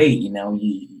did great.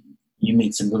 You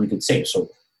made some really good saves. So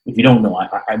if you don't know,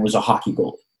 I was a hockey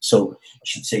goalie. So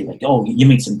she'd say like, oh, you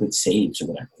made some good saves or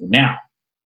whatever. Now,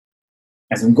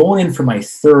 as I'm going in for my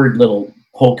third little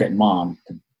poke at Mom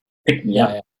to pick me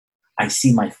up, I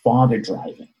see my father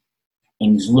driving,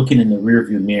 and he's looking in the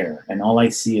rearview mirror, and all I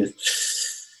see is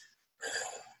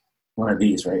one of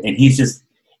these, right? And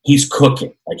he's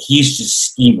cooking, like he's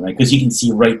just scheming, right? Because you can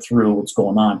see right through what's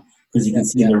going on, because you can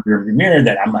see in the rearview mirror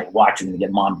that I'm like watching to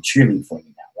get Mom to cheerlead for me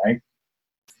now, right?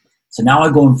 So now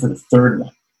I go in for the third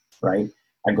one, right?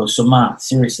 I go, so Ma,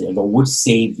 seriously, I go, which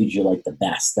save did you like the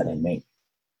best that I made?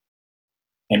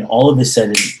 And all of a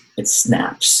sudden, it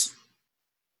snaps.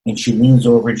 And she leans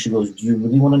over and she goes, do you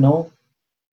really want to know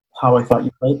how I thought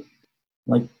you played?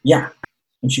 I'm like, yeah.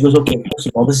 And she goes, okay, first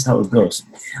of all, this is how it goes.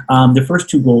 The first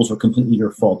two goals were completely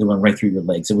your fault. They went right through your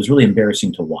legs. It was really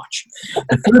embarrassing to watch.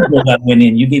 The third goal that went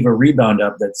in, you gave a rebound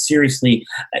up that seriously,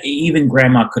 even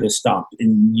Grandma could have stopped,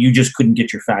 and you just couldn't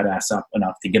get your fat ass up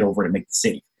enough to get over to make the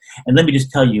save. And let me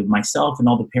just tell you, myself and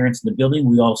all the parents in the building,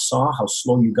 we all saw how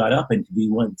slow you got up, and to be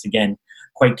once again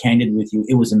quite candid with you,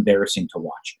 it was embarrassing to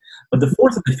watch. But the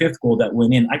fourth and the fifth goal that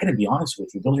went in, I got to be honest with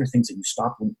you, those are things that you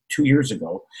stopped 2 years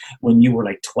ago when you were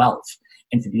like 12.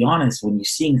 And to be honest, when you're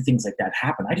seeing things like that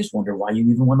happen, I just wonder why you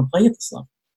even want to play at this level.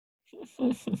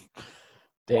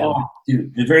 Damn. Oh,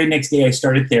 dude, the very next day I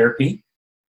started therapy.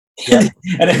 Yeah.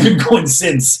 And I've been going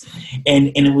since.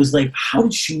 And it was like, how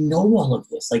did she know all of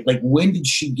this? Like when did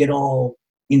she get all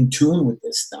in tune with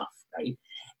this stuff, right?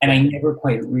 And I never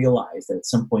quite realized that at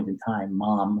some point in time,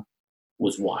 Mom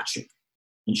was watching.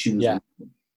 And she was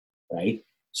listening, right?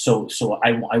 So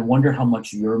I wonder how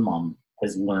much your mom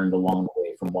has learned along the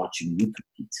way from watching you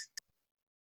compete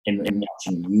and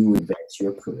watching you advance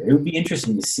your career. It would be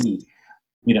interesting to see,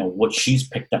 what she's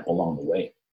picked up along the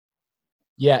way.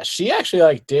 Yeah, she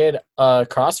actually did a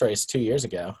cross race 2 years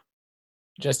ago.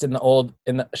 Just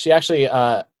she actually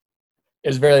it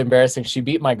was very embarrassing. She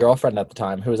beat my girlfriend at the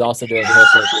time, who was also doing her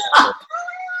first.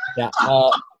 Yeah.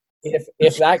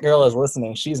 If that girl is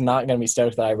listening, she's not gonna be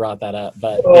stoked that I brought that up.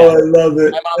 But I love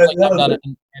it. My mom's I've done it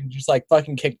and just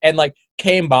fucking kicked and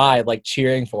came by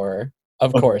cheering for her.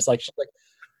 Of course, she's like,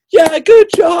 yeah, good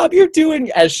job, you're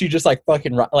doing. As she just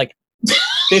fucking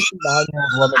 59-year-old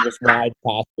woman just rides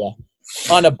past you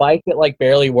on a bike that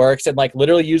barely works and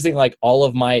literally using all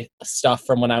of my stuff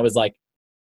from when I was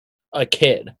a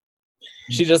kid.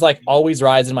 She just always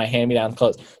rides in my hand-me-down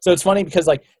clothes. So it's funny because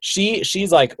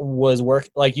she's was work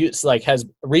has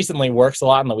recently works a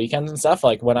lot on the weekends and stuff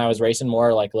when I was racing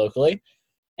more locally,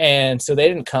 and so they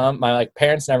didn't come. My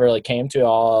parents never really came to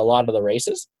a lot of the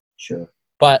races. Sure,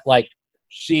 but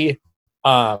she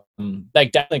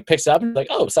definitely picks up and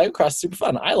oh, cyclocross is super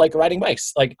fun. I like riding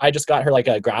bikes. I just got her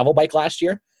a gravel bike last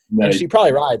year, and she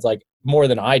probably rides more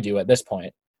than I do at this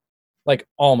point.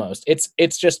 Almost.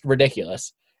 It's just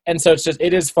ridiculous. And so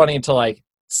it is funny to like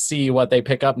see what they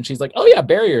pick up. And she's like, oh yeah,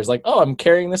 barriers. Like, oh, I'm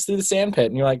carrying this through the sand pit.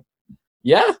 And you're like,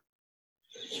 yeah.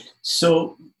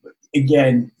 So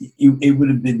again, it would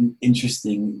have been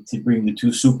interesting to bring the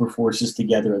two super forces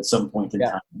together at some point in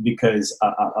time, because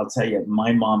I'll tell you,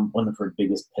 my mom, one of her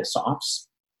biggest piss offs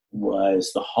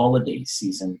was the holiday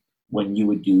season when you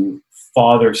would do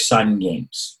father-son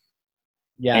games.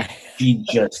 Yeah. And she'd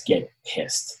just get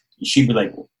pissed. She'd be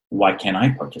like, why can't I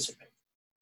participate?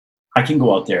 I can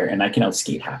go out there and I can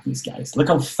outskate half these guys. Look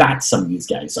how fat some of these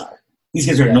guys are. These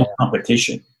guys are no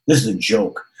competition. This is a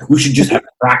joke. We should just have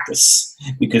practice,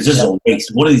 because this is a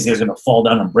waste. One of these guys is going to fall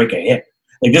down and break a hip.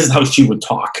 Like, this is how she would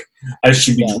talk as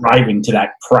she'd be driving to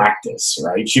that practice,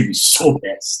 right? She'd be so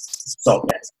pissed,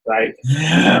 right?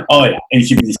 Oh, yeah. And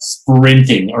she'd be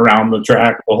sprinting around the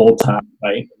track the whole time,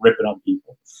 right? Ripping on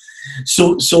people.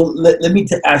 So let me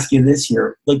ask you this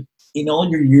here. Like, in all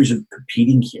your years of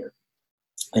competing here,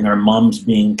 and our moms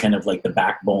being kind of like the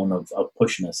backbone of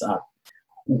pushing us up,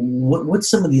 what's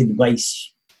some of the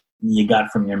advice you got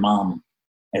from your mom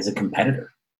as a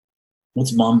competitor?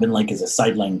 What's mom been like as a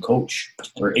sideline coach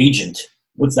or agent?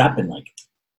 What's that been like?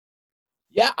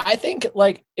 Yeah, I think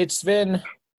like it's been,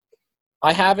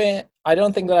 I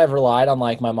don't think that I've relied on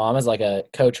like my mom as like a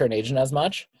coach or an agent as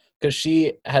much, because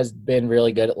she has been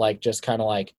really good at like just kind of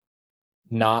like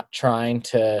not trying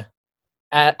to,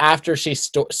 after she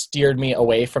steered me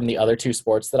away from the other two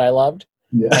sports that I loved,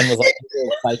 and was like,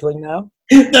 cycling now.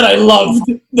 that I loved,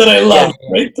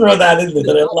 right? Throw that in there,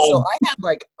 that I loved.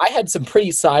 So I had some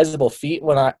pretty sizable feet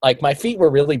when my feet were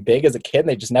really big as a kid, and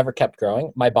they just never kept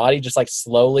growing. My body just like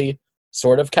slowly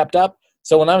sort of kept up.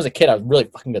 So when I was a kid, I was really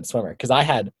fucking good swimmer because I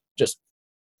had just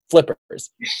flippers.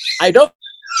 I don't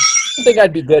think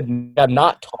I'd be good. I'm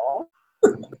not tall,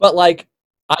 but like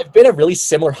I've been a really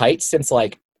similar height since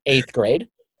like 8th grade.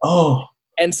 Oh.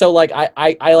 And so like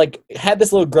I like had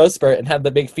this little growth spurt and had the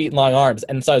big feet and long arms,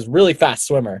 and so I was a really fast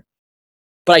swimmer.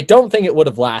 But I don't think it would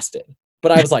have lasted.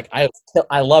 But I was like,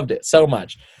 I loved it so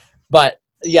much. But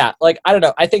yeah, like I don't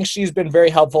know. I think she's been very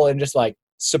helpful in just like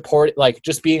support, like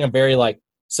just being a very like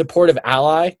supportive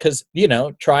ally, because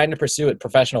trying to pursue a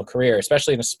professional career,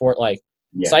 especially in a sport like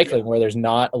cycling, where there's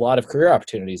not a lot of career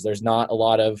opportunities. There's not a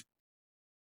lot of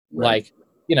like,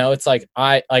 it's like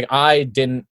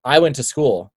I went to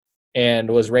school and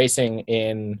was racing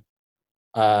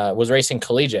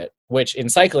collegiate, which in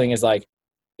cycling is like,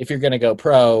 if you're going to go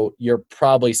pro, you're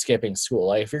probably skipping school.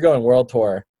 Like if you're going world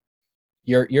tour,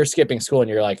 you're skipping school and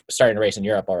you're like starting to race in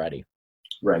Europe already.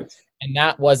 Right. And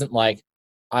that wasn't like,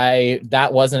 that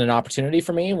wasn't an opportunity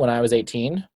for me when I was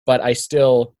 18, but I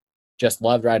still just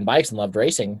loved riding bikes and loved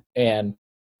racing. And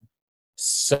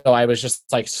so I was just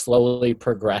like slowly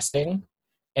progressing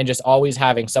and just always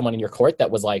having someone in your court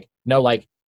that was like, no, like,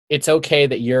 it's okay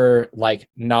that you're like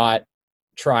not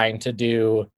trying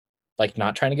to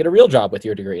get a real job with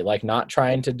your degree, like not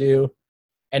trying to do.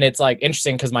 And it's like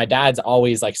interesting because my dad's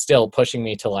always like still pushing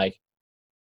me to like,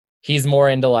 he's more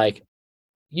into like,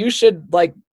 you should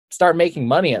like start making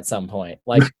money at some point.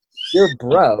 Like you're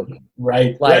broke.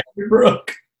 Right. Like you're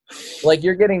broke. Like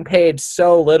you're getting paid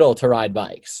so little to ride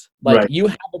bikes. Like right. You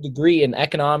have a degree in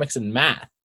economics and math.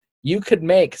 You could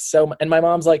make so much. And my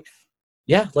mom's like,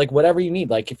 yeah, like whatever you need.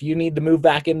 Like if you need to move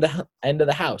back into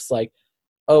the house, like,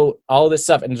 oh, all this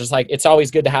stuff. And just like, it's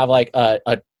always good to have like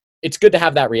it's good to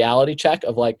have that reality check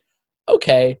of like,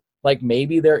 okay, like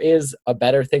maybe there is a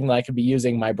better thing that I could be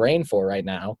using my brain for right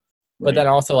now. But then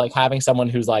also like having someone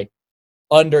who's like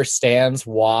understands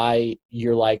why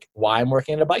I'm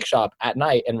working at a bike shop at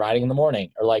night and riding in the morning,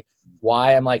 or like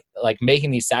why I'm like making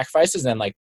these sacrifices and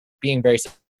like being very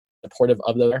supportive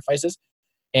of those sacrifices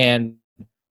and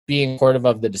being supportive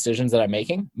of the decisions that I'm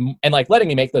making and like letting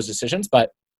me make those decisions,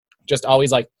 but just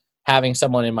always like having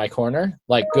someone in my corner,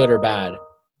 like good or bad,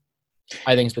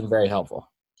 I think it's been very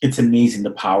helpful. It's amazing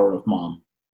the power of mom,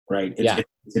 right?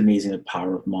 It's amazing the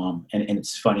power of mom. And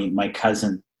it's funny, my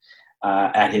cousin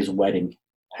at his wedding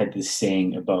had this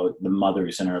saying about the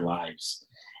mothers in our lives.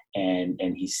 And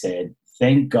he said,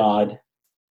 thank God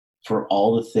for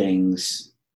all the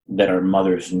things that our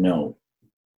mothers know.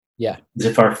 Yeah.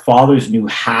 If our fathers knew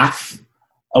half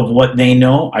of what they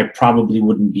know, I probably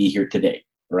wouldn't be here today.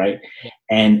 Right. Yeah.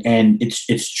 And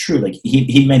it's true. Like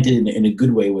he meant it in a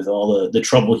good way with all the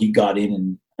trouble he got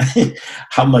in and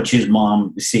how much his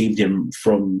mom saved him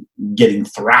from getting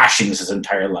thrashings his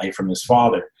entire life from his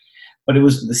father. But it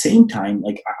was at the same time,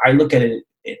 like I look at it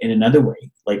in another way,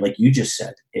 like you just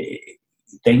said,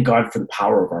 thank God for the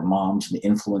power of our moms and the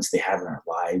influence they have in our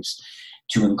lives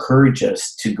to encourage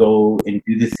us to go and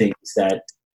do the things that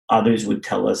others would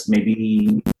tell us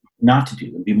maybe not to do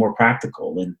and be more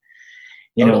practical. And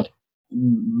You know,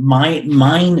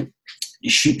 mine,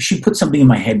 she put something in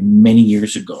my head many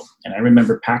years ago. And I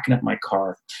remember packing up my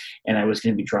car and I was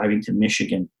going to be driving to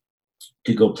Michigan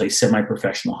to go play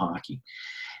semi-professional hockey.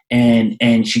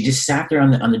 And she just sat there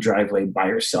on the driveway by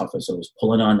herself as I was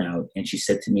pulling on out. And she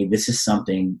said to me, this is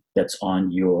something that's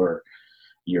on your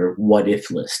what if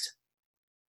list.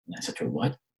 And I said to her,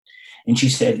 what? And she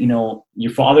said, you know,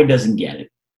 your father doesn't get it.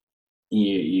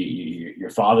 Your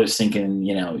father's thinking,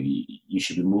 you know, you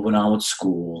should be moving on with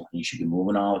school. You should be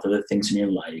moving on with other things in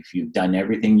your life. You've done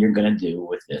everything you're going to do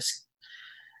with this.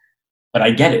 But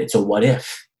I get it. It's a what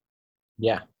if.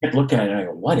 Yeah. I kept looking at it and I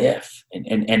go, what if?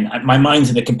 And my mind's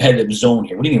in a competitive zone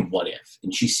here. What do you mean, what if?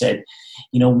 And she said,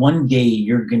 you know, one day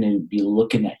you're going to be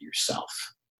looking at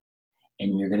yourself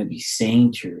and you're going to be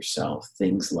saying to yourself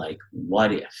things like,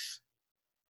 what if?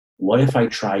 What if I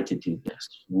tried to do this?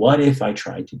 What if I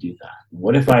tried to do that?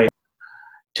 What if I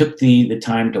took the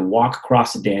time to walk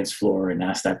across the dance floor and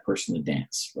ask that person to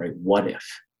dance, right? What if?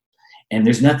 And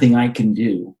there's nothing I can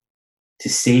do to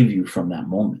save you from that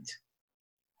moment.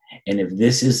 And if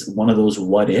this is one of those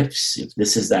what ifs, if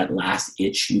this is that last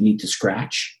itch you need to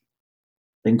scratch,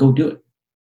 then go do it.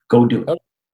 Go do it.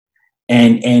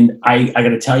 And I got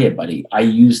to tell you, buddy, I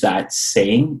use that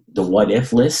saying, the what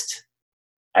if list,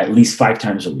 at least 5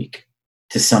 times a week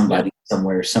to somebody,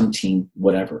 somewhere, some team,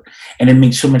 whatever. And it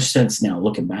makes so much sense now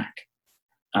looking back.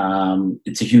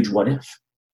 It's a huge what if.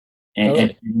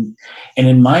 And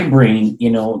in my brain,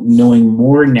 you know, knowing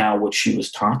more now what she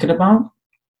was talking about,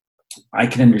 I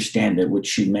can understand that what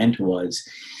she meant was,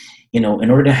 you know, in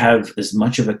order to have as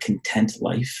much of a content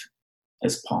life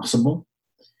as possible,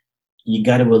 you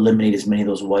got to eliminate as many of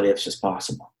those what ifs as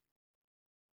possible.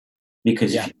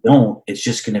 Because if you don't, it's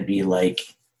just going to be like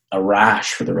a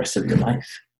rash for the rest of your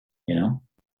life, you know?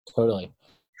 Totally.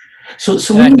 So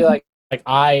I feel like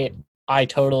I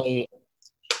totally,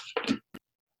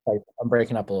 like, I'm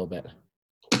breaking up a little bit.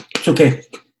 It's okay.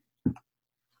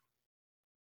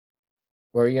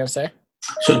 What were you going to say?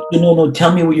 So no,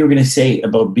 tell me what you were going to say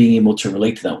about being able to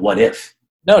relate to that what if.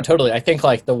 No, totally. I think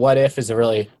like the what if is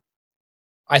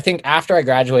I think after I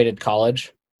graduated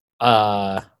college, so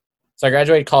I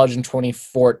graduated college in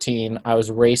 2014. I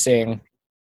was racing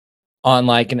on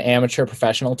like an amateur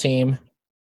professional team.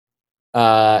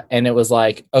 And it was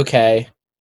like, okay,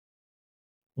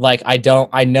 like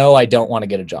I know I don't want to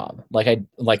get a job.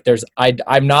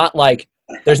 I'm not like,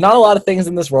 there's not a lot of things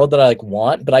in this world that I like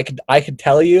want, but I could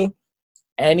tell you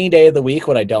any day of the week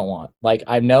what I don't want. Like,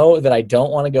 I know that I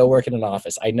don't want to go work in an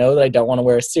office. I know that I don't want to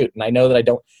wear a suit, and I know that I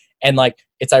don't. And like,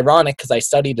 it's ironic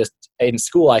because in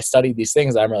school, I studied these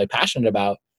things that I'm really passionate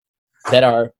about that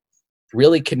are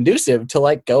really conducive to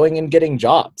like going and getting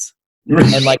jobs.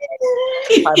 And like,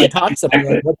 every time I talk to somebody,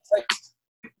 like, what's like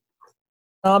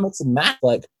economics and math,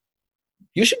 like,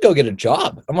 you should go get a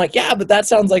job. I'm like, yeah, but that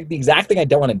sounds like the exact thing I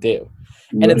don't want to do.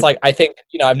 And it's like, I think,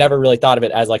 you know, I've never really thought of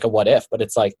it as like a what if, but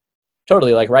it's like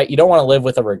totally like, right. You don't want to live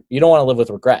with regret. You don't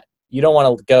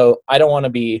want to go, I don't want to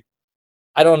be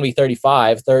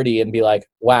 35, 30 and be like,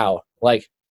 wow, like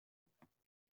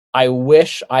I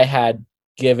wish I had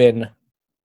given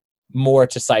more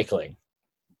to cycling.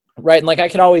 Right. And like, I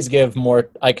could always give more,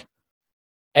 like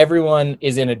everyone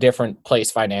is in a different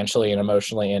place financially and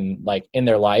emotionally and like in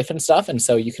their life and stuff. And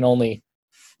so you can only,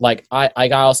 like, I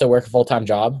also work a full-time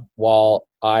job while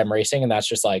I'm racing, and that's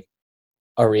just like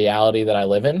a reality that I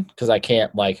live in because I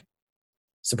can't like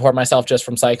support myself just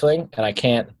from cycling, and I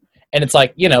can't. And it's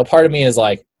like, you know, part of me is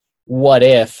like, what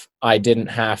if I didn't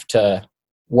have to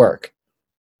work?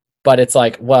 But it's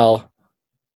like, well,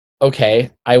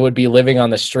 okay, I would be living on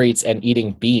the streets and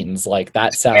eating beans. Like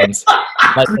that sounds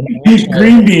like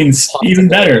green beans, even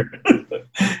better.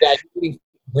 Yeah, eating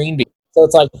green beans. So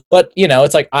it's like, but you know,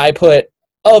 it's like I put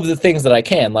of the things that I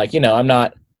can, like, you know, I'm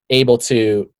not able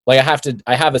to, like,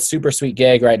 I have a super sweet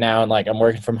gig right now, and like I'm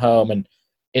working from home, and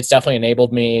it's definitely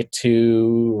enabled me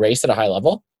to race at a high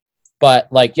level.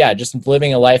 But like, yeah, just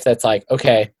living a life that's like,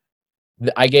 okay,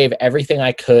 I gave everything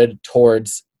I could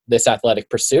towards this athletic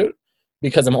pursuit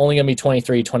because I'm only going to be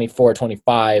 23, 24,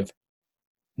 25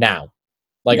 now.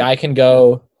 Like I can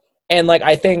go, and like,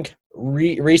 I think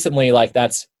recently, like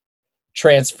that's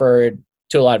transferred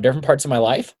to a lot of different parts of my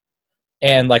life.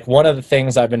 And like one of the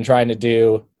things I've been trying to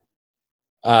do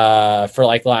for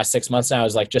like the last 6 months now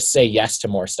is like just say yes to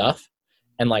more stuff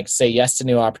and like say yes to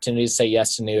new opportunities, say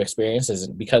yes to new experiences.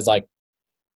 Because like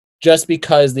just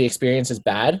because the experience is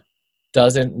bad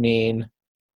doesn't mean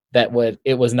that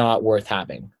it was not worth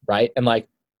having, right? And like,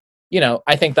 you know,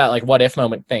 I think that like what if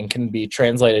moment thing can be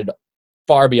translated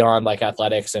far beyond like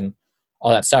athletics and all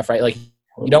that stuff, right? Like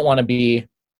you don't want to be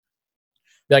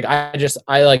like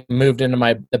I like moved into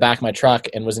the back of my truck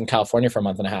and was in California for a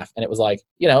month and a half, and it was like,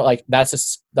 you know, like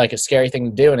that's like a scary thing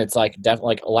to do, and it's like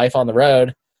definitely like life on the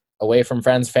road, away from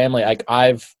friends, family. Like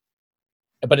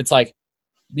but it's like,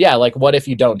 yeah, like what if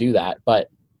you don't do that? But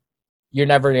you're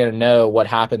never gonna know what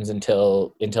happens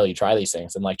until you try these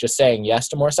things. And like just saying yes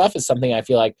to more stuff is something I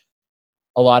feel like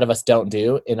a lot of us don't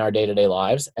do in our day-to-day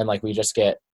lives, and like we just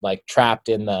get like trapped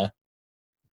in the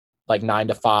like 9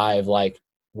 to 5, like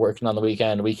working on the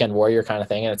weekend warrior kind of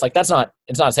thing. And it's like, it's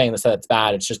not saying that that's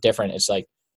bad. It's just different. It's like,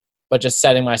 but just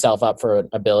setting myself up for an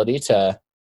ability to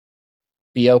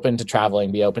be open to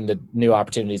traveling, be open to new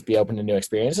opportunities, be open to new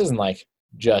experiences, and like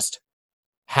just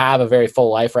have a very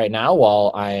full life right now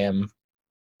while I am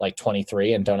like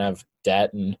 23 and don't have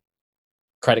debt and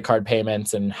credit card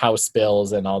payments and house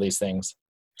bills and all these things.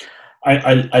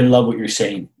 I love what you're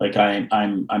saying. Like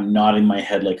I'm nodding my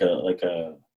head like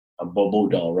a Bobo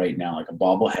doll right now, like a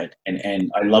bobblehead.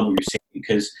 And I love what you're saying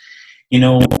because, you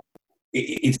know,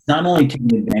 it's not only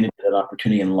taking advantage of that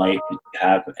opportunity in life that you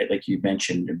have, like you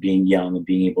mentioned, being young and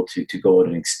being able to go out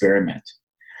and experiment.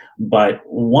 But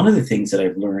one of the things that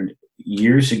I've learned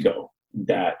years ago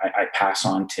that I pass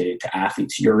on to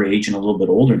athletes your age and a little bit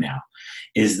older now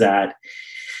is that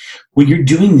when you're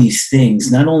doing these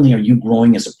things, not only are you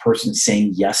growing as a person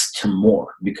saying yes to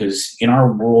more, because in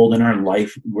our world, in our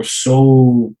life, we're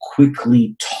so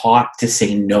quickly taught to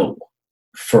say no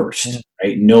first,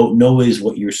 right? No is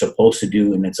what you're supposed to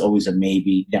do, and it's always a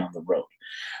maybe down the road.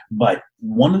 But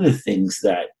one of the things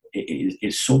that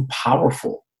is so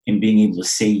powerful in being able to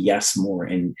say yes more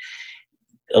and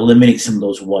eliminate some of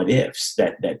those what ifs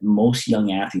that most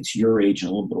young athletes your age and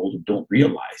a little bit older don't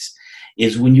realize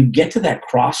is when you get to that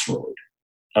crossroad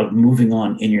of moving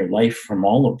on in your life from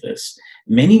all of this,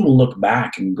 many will look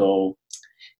back and go,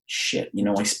 shit, you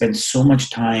know, I spent so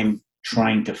much time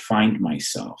trying to find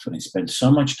myself and I spent so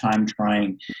much time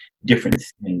trying different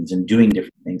things and doing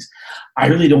different things. I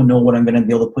really don't know what I'm going to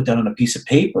be able to put down on a piece of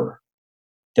paper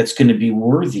that's going to be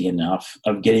worthy enough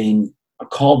of getting a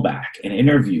call back, an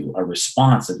interview, a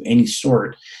response of any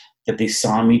sort that they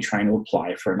saw me trying to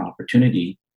apply for an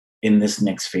opportunity in this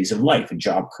next phase of life, a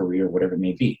job, career, whatever it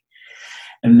may be.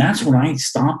 And that's when I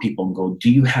stop people and go,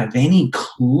 do you have any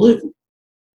clue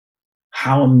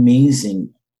how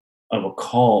amazing of a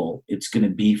call it's going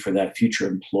to be for that future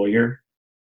employer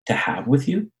to have with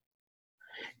you?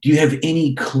 Do you have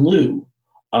any clue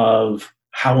of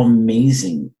how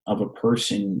amazing of a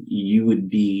person you would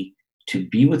be to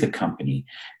be with a company?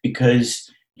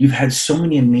 Because you've had so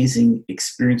many amazing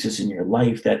experiences in your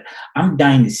life that I'm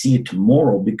dying to see it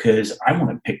tomorrow because I want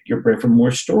to pick your brain for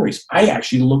more stories. I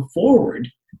actually look forward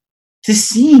to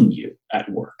seeing you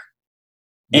at work.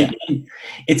 And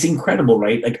it's incredible,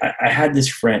 right? Like I had this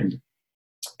friend,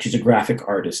 she's a graphic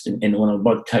artist, and what I'm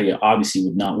about to tell you obviously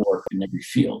would not work in every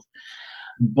field.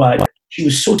 But she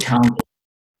was so talented.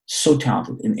 So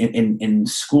talented. In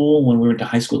school, when we went to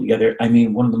high school together, I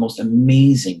mean, one of the most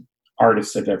amazing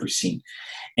artists I've ever seen.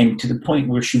 And to the point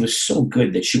where she was so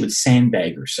good that she would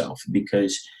sandbag herself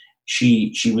because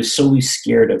she was so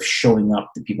scared of showing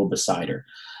up to people beside her.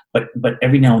 But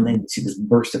every now and then you'd see this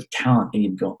burst of talent and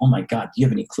you'd go, oh my God, do you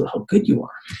have any clue how good you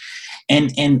are?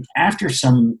 And after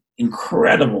some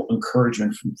incredible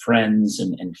encouragement from friends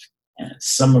and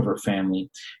some of her family,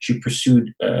 she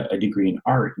pursued a degree in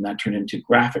art, and that turned into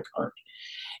graphic art.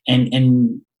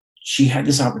 And she had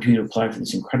this opportunity to apply for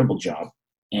this incredible job,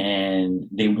 and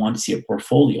they wanted to see a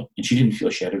portfolio, and she didn't feel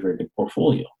she had a very good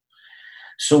portfolio.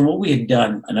 So what we had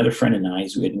done, another friend and I,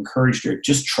 is we had encouraged her,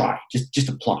 just try, just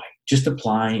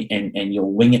apply, and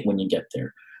you'll wing it when you get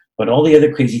there. But all the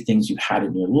other crazy things you've had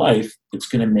in your life, it's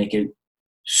going to make it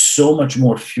so much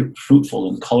more fruitful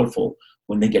and colorful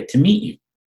when they get to meet you.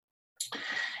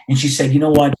 And she said, you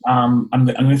know what, I'm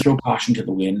going to throw caution to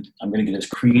the wind. I'm going to get as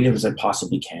creative as I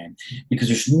possibly can because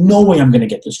there's no way I'm going to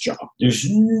get this job. There's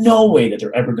no way that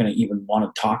they're ever going to even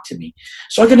want to talk to me.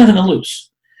 So I got nothing to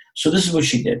lose. So this is what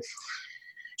she did.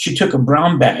 She took a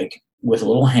brown bag with a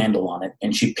little handle on it,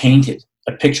 and she painted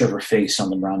a picture of her face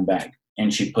on the brown bag.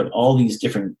 And she put all these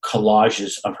different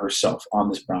collages of herself on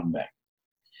this brown bag.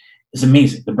 It's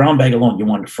amazing. The brown bag alone, you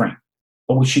wanted to frame.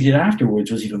 But what she did afterwards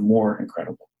was even more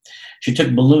incredible. She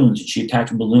took balloons and she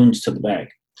attached balloons to the bag.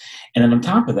 And then on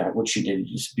top of that, what she did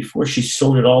is before she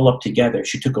sewed it all up together,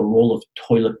 she took a roll of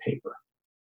toilet paper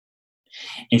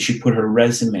and she put her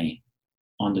resume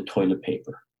on the toilet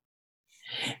paper.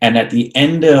 And at the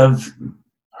end of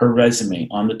her resume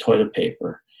on the toilet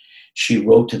paper, she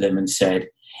wrote to them and said,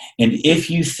 and if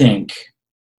you think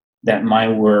that my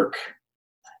work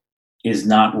is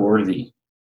not worthy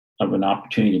of an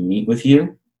opportunity to meet with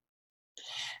you,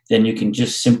 then you can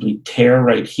just simply tear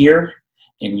right here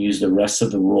and use the rest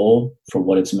of the role for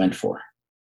what it's meant for.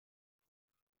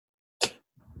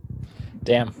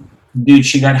 Damn. Dude,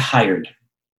 she got hired.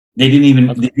 They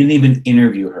didn't even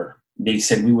interview her. They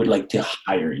said, we would like to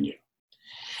hire you.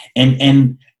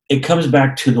 And it comes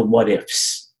back to the what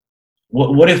ifs.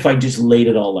 What if I just laid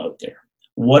it all out there?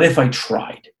 What if I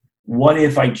tried? What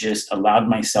if I just allowed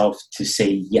myself to say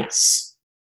yes?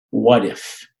 What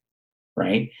if?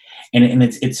 Right? And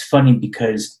it's funny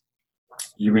because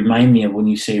you remind me of when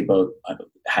you say about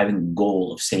having a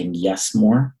goal of saying yes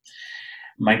more.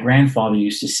 My grandfather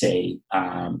used to say,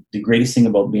 the greatest thing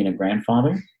about being a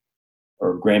grandfather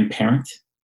or a grandparent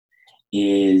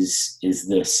is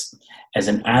this. As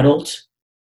an adult,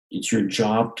 it's your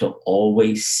job to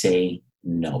always say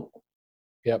no.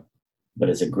 Yep. But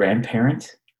as a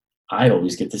grandparent, I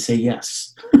always get to say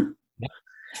yes.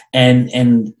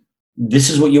 And this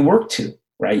is what you work to,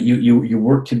 right? You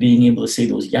work to being able to say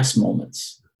those yes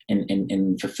moments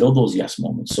and fulfill those yes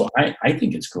moments. So I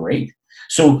think it's great.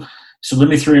 So let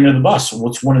me throw you under the bus.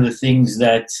 What's one of the things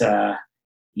that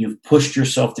you've pushed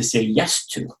yourself to say yes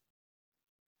to?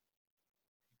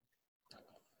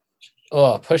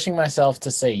 Oh, pushing myself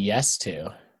to say yes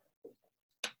to.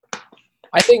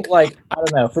 I think, like, I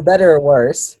don't know, for better or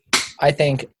worse, I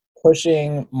think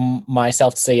pushing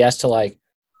myself to say yes to, like,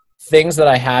 things that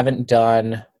I haven't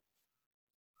done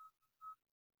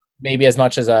maybe as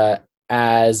much as when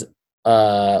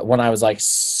I was, like,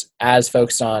 as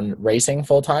focused on racing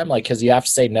full time, like, because you have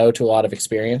to say no to a lot of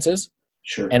experiences.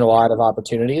 Sure. And a lot of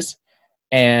opportunities.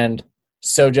 And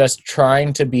so just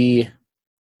trying to be,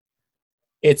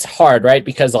 it's hard, right?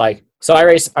 Because, like, so I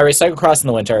race cyclocross in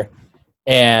the winter,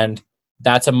 and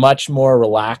that's a much more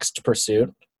relaxed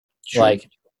pursuit. Sure.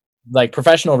 Like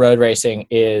professional road racing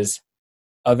is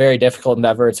a very difficult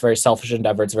endeavor. It's a very selfish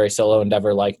endeavor. It's a very solo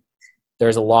endeavor. Like,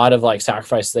 there's a lot of, like,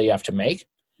 sacrifices that you have to make.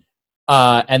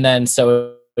 And then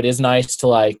so it is nice to,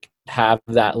 like, have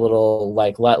that little,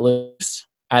 like, let loose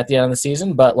at the end of the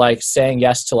season. But, like, saying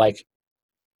yes to, like,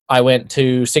 I went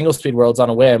to Single Speed Worlds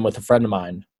on a whim with a friend of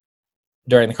mine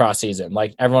during the cross season.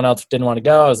 Like, everyone else didn't want to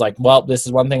go. I was like, well, this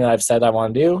is one thing that I've said I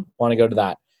want to do. Want to go to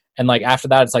that. And, like, after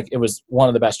that, it's like, it was one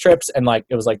of the best trips. And, like,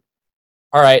 it was like,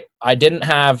 all right, I didn't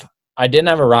have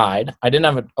a ride. I didn't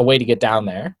have a way to get down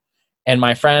there. And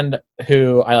my friend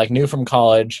who I, like, knew from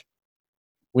college,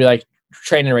 we, like,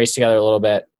 trained and raced together a little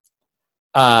bit,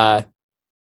 got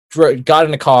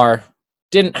in a car,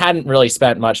 hadn't really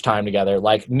spent much time together,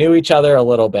 like, knew each other a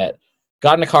little bit,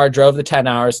 got in a car, drove the 10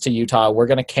 hours to Utah. We're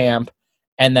going to camp.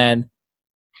 And then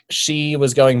she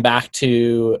was going back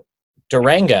to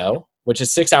Durango, which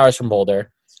is 6 hours from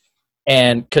Boulder.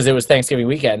 And because it was Thanksgiving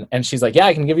weekend, and she's like, yeah,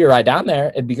 I can give you a ride down there.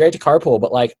 It'd be great to carpool,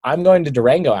 but, like, I'm going to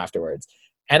Durango afterwards.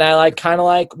 And I, like, kind of,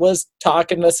 like, was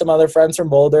talking to some other friends from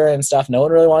Boulder and stuff. No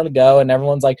one really wanted to go. And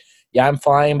everyone's like, yeah, I'm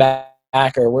flying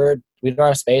back, or we don't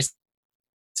have space.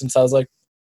 And so I was like,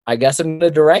 I guess I'm going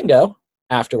to Durango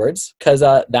afterwards, because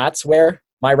that's where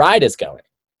my ride is going.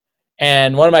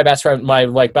 And one of my best friends,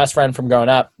 best friend from growing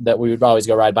up that we would always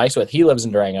go ride bikes with, he lives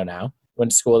in Durango now, went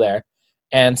to school there.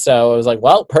 And so I was like,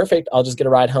 well, perfect. I'll just get a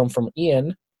ride home from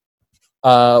Ian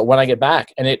when I get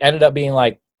back. And it ended up being,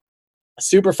 like, a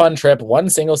super fun trip. Won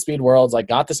Single Speed Worlds, like,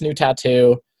 got this new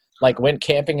tattoo, like, went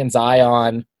camping in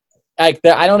Zion. Like,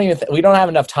 we don't have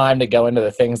enough time to go into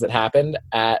the things that happened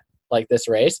at, like, this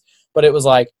race, but it was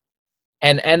like,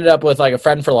 and ended up with, like, a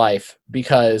friend for life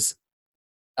because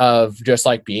of just,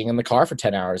 like, being in the car for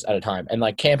 10 hours at a time, and,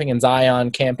 like, camping in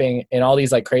Zion, camping in all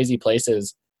these, like, crazy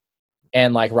places,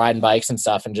 and, like, riding bikes and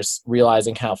stuff, and just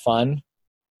realizing how fun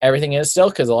everything is still.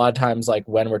 Because a lot of times, like,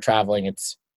 when we're traveling,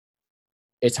 it's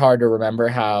hard to remember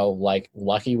how, like,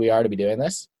 lucky we are to be doing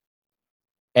this.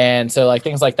 And so, like,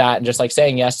 things like that, and just, like,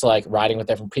 saying yes to, like, riding with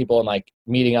different people, and, like,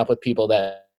 meeting up with people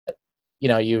that, you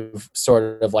know, you've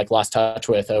sort of, like, lost touch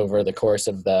with over the course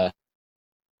of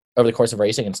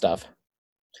racing and stuff.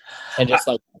 And just,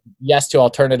 like, yes to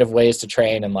alternative ways to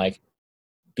train and, like,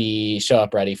 show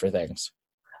up ready for things.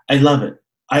 I love it.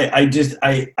 I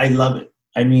love it.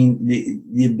 I mean,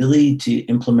 the ability to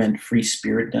implement free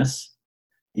spiritness,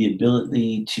 the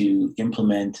ability to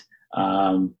implement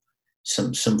some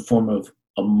form of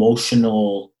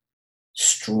emotional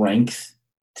strength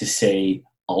to say,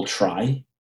 I'll try.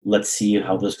 Let's see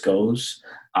how this goes.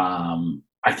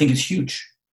 I think it's huge.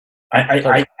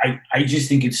 I just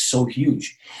think it's so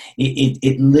huge.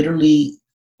 It literally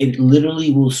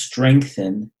will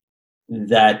strengthen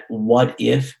that what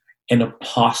if in a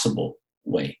possible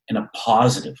way, in a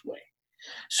positive way.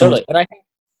 So, totally. And I think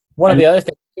one of the other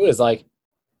things too is, like,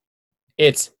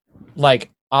 it's like,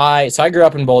 so I grew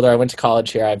up in Boulder. I went to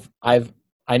college here. I've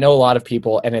I know a lot of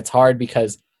people, and it's hard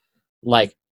because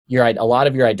like a lot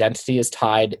of your identity is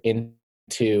tied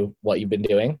into what you've been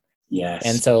doing. Yes.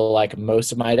 And so like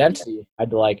most of my identity I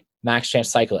had to like Max Chance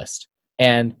cyclist.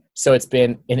 And so it's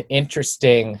been an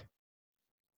interesting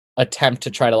attempt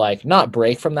to try to like not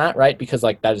break from that, right? Because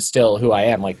like that is still who I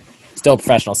am, like still a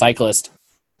professional cyclist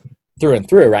through and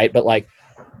through, right? But like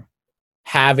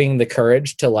having the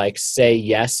courage to like say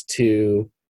yes to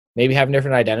maybe having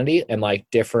different identity and like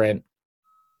different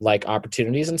like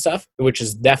opportunities and stuff, which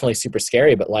is definitely super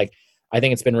scary, but like I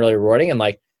think it's been really rewarding, and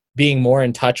like being more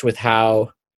in touch with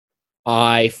how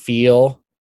I feel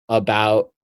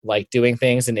about like doing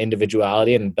things and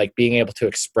individuality, and like being able to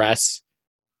express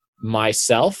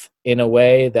myself in a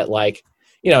way that like,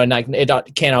 you know, and like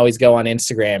it can't always go on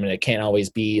Instagram and it can't always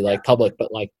be like public,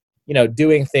 but like, you know,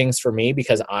 doing things for me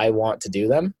because I want to do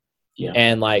them. Yeah.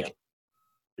 And like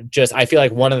just I feel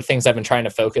like one of the things I've been trying to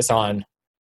focus on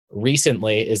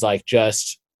recently is like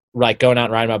just like going out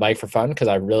and riding my bike for fun, because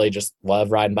I really just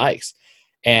love riding bikes.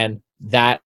 And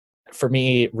that for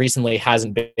me recently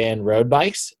hasn't been road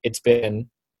bikes. It's been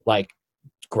like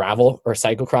gravel or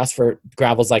cyclocross. For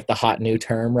gravel's like the hot new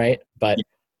term, right? But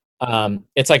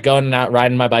it's like going out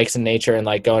riding my bikes in nature and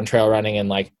like going trail running and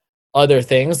like other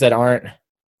things that aren't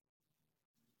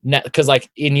because like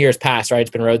in years past, right, it's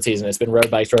been road season, it's been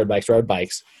road bikes, road bikes, road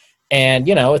bikes. And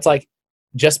you know, it's like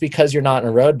just because you're not in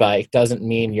a road bike doesn't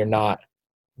mean you're not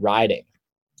riding.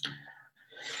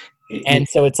 And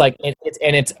so it's like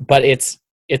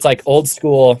it's like old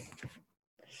school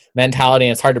mentality,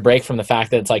 and it's hard to break from the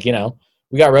fact that it's like, you know,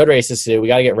 we got road races to do, we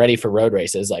got to get ready for road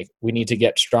races, like we need to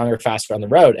get stronger, faster on the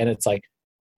road. And it's like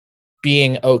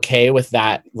being okay with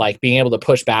that, like being able to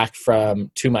push back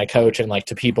to my coach and like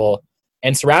to people,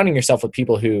 and surrounding yourself with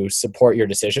people who support your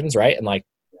decisions, right? And like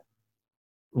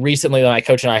recently my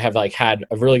coach and I have like had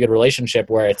a really good relationship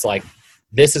where it's like,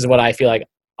 this is what I feel like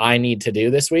I need to do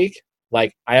this week.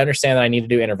 Like I understand that I need to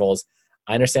do intervals,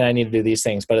 I understand I need to do these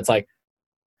things, but it's like,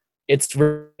 it's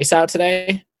race out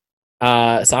today, so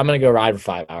I'm gonna go ride for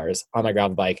 5 hours on my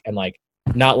gravel bike and like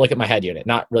not look at my head unit,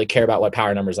 not really care about what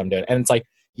power numbers I'm doing. And it's like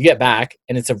you get back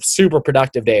and it's a super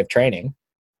productive day of training,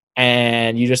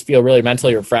 and you just feel really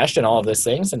mentally refreshed and all of those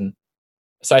things. And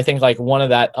so I think like one of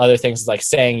that other things is like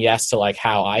saying yes to like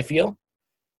how I feel,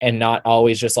 and not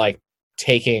always just like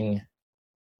taking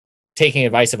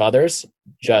advice of others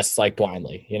just like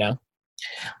blindly, you know?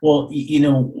 Well, you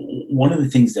know, one of the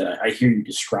things that I hear you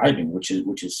describing, which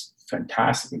is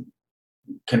fantastic,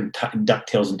 kind of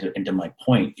ducktails into my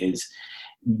point, is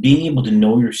being able to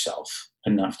know yourself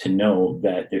enough to know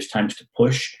that there's times to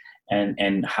push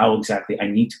and how exactly I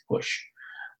need to push.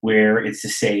 Where it's to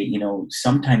say, you know,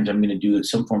 sometimes I'm going to do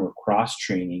some form of cross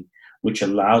training, which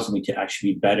allows me to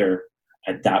actually be better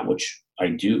at that which I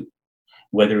do.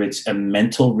 Whether it's a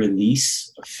mental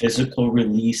release, a physical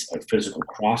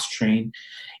cross train,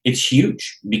 it's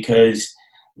huge, because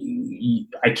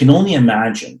I can only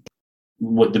imagine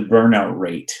what the burnout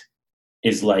rate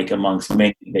is like amongst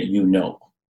many that you know.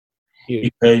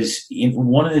 Huge. Because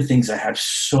one of the things I have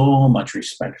so much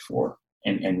respect for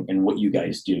and what you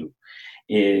guys do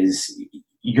is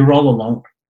you're all alone.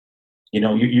 You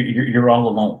know, you're all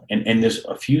alone. And there's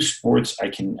a few sports I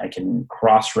can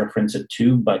cross reference it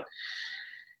to, but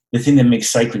the thing that makes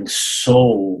cycling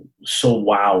so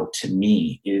wow to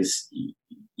me is,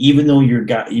 even though you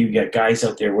got guys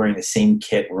out there wearing the same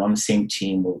kit, we're on the same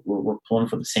team, we're pulling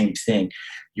for the same thing,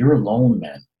 you're alone,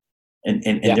 man. And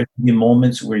there can be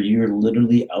moments where you're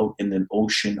literally out in the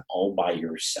ocean all by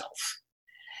yourself.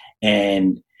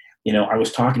 And you know, I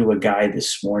was talking to a guy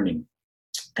this morning,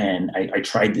 and I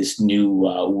tried this new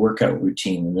workout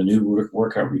routine. And the new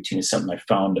workout routine is something I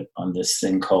found on this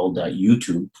thing called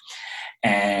YouTube.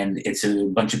 And it's a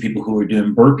bunch of people who are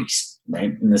doing burpees,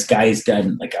 right? And this guy's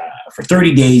done like for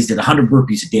 30 days, did 100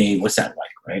 burpees a day. What's that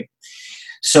like, right?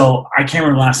 So I can't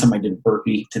remember the last time I did a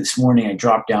burpee. To this morning, I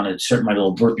dropped down and started my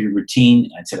little burpee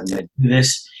routine. I said, I'm going to do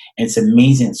this. And it's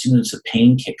amazing, as soon as the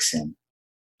pain kicks in,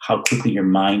 how quickly your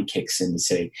mind kicks in to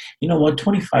say, you know what,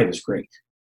 25 is great.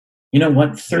 You know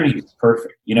what, 30 is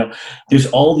perfect. You know, there's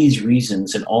all these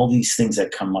reasons and all these things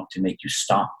that come up to make you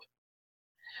stop.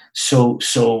 So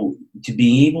to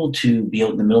be able to be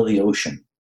out in the middle of the ocean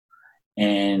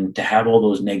and to have all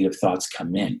those negative thoughts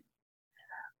come in,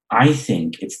 I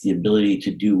think it's the ability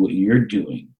to do what you're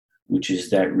doing, which is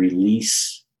that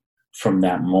release from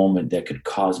that moment that could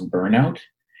cause burnout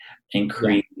and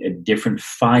create a different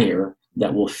fire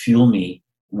that will fuel me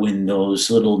when those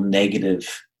little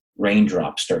negative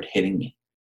raindrops start hitting me.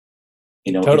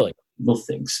 You know, Totally. little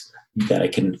things that I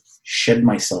can shed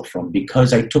myself from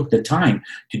because I took the time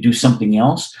to do something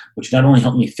else, which not only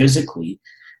helped me physically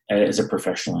as a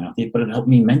professional athlete, but it helped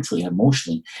me mentally,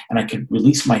 emotionally. And I could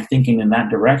release my thinking in that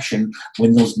direction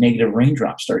when those negative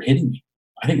raindrops start hitting me.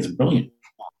 I think it's brilliant.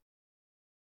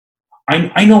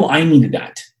 I know I needed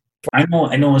that. I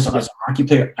know as a hockey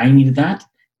player, I needed that.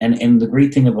 And the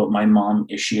great thing about my mom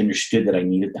is she understood that I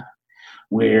needed that.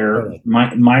 Where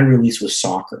my release was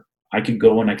soccer. I could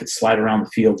go and I could slide around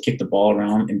the field, kick the ball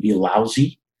around and be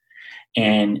lousy.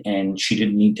 And she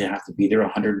didn't need to have to be there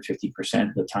 150%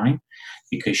 of the time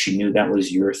because she knew that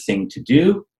was your thing to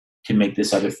do to make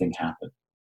this other thing happen.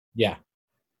 Yeah.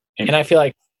 And I feel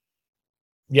like,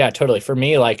 yeah, totally. For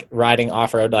me, like riding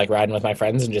off-road, like riding with my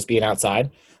friends and just being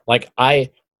outside, like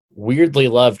I weirdly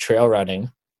love trail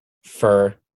running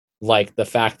for like the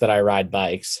fact that I ride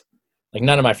bikes. Like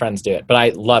none of my friends do it, but I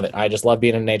love it. I just love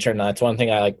being in nature. And that's one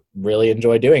thing I like really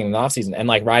enjoy doing in the off season. And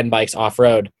like riding bikes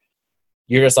off-road,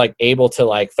 you're just like able to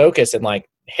like focus and like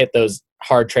hit those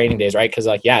hard training days, right? Because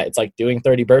like, yeah, it's like doing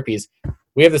 30 burpees.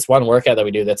 We have this one workout that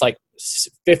we do that's like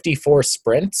 54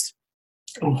 sprints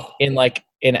in like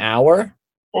an hour.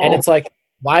 And it's like,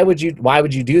 why would you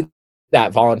do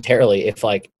that voluntarily if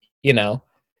like, you know,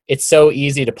 it's so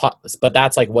easy to pause, but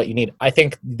that's like what you need. I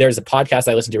think there's a podcast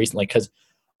I listened to recently because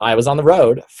I was on the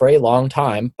road for a long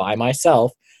time by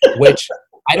myself, which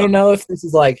I don't know if this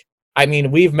is like, I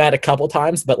mean, we've met a couple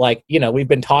times, but like, you know, we've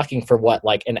been talking for what,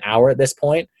 like an hour at this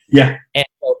point. Yeah. And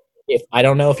if I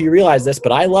don't know if you realize this,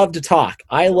 but I love to talk.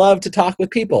 I love to talk with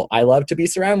people. I love to be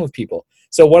surrounded with people.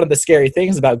 So one of the scary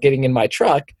things about getting in my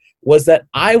truck was that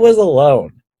I was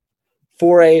alone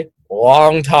for a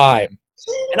long time.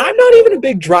 And I'm not even a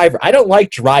big driver. I don't like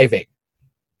driving.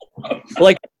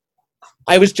 Like,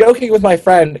 I was joking with my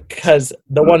friend because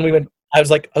the one we went, I was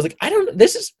like, I don't,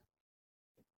 this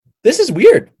is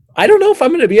weird. I don't know if I'm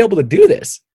going to be able to do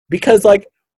this because like,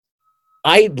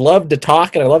 I love to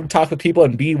talk and I love to talk with people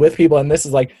and be with people. And this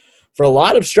is like, for a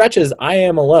lot of stretches, I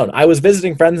am alone. I was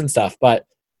visiting friends and stuff, but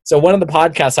so one of the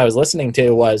podcasts I was listening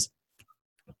to was,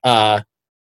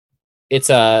 it's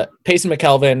Payson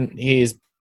McKelvin. He's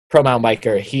pro mountain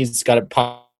biker. He's got a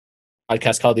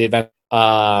podcast called The Event.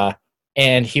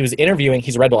 And he was interviewing,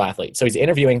 he's a Red Bull athlete. So he's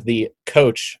interviewing the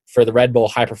coach for the Red Bull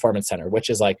High Performance Center, which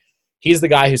is like, he's the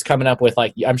guy who's coming up with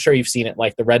like, I'm sure you've seen it,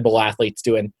 like the Red Bull athletes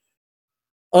doing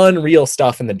unreal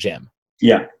stuff in the gym.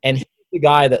 Yeah. And he's the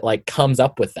guy that like comes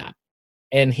up with that.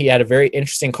 And he had a very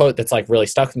interesting quote that's like really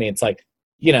stuck with me. It's like,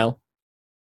 you know,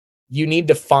 you need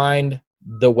to find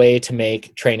the way to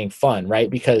make training fun, right?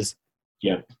 Because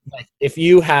like, if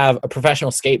you have a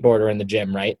professional skateboarder in the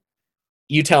gym, right?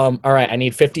 You tell him, all right, I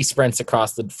need 50 sprints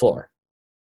across the floor.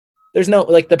 There's no,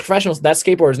 like the professionals, that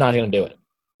skateboarder is not going to do it.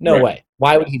 No way.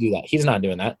 Why would he do that? He's not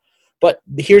doing that. But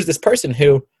here's this person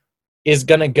who is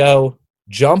going to go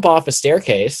jump off a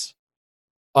staircase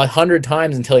 100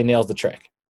 times until he nails the trick.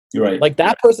 You're right. Like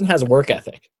that person has a work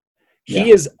ethic.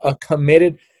 He is a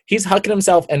committed, he's hucking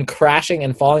himself and crashing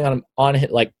and falling on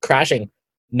it, like crashing,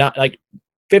 not like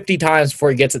 50 times before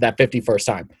he gets it that 51st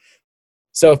time.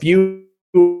 So if you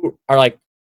are like,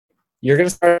 you're going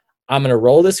to start, I'm going to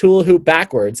roll this hula hoop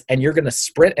backwards and you're going to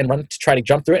sprint and run to try to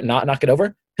jump through it and not knock it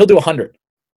over, he'll do 100.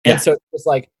 And so it's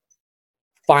like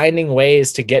finding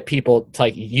ways to get people to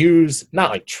like use, not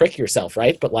like trick yourself,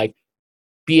 right? But like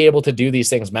be able to do these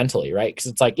things mentally, right?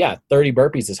 Because it's like, yeah, 30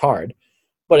 burpees is hard.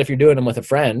 But if you're doing them with a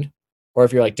friend or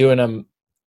if you're like doing them,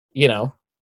 you know,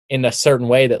 in a certain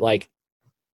way that like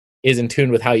is in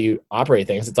tune with how you operate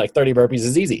things, it's like 30 burpees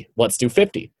is easy. Let's do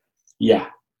 50. Yeah.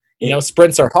 You know,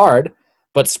 sprints are hard,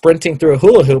 but sprinting through a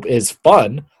hula hoop is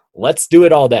fun. Let's do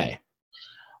it all day.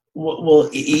 Well,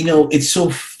 you know, it's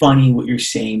so funny what you're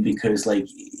saying because, like,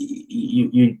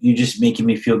 you're just making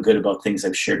me feel good about things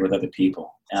I've shared with other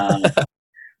people.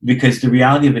 Because the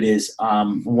reality of it is,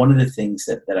 one of the things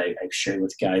that I've shared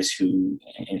with guys who,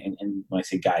 and when I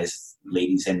say guys,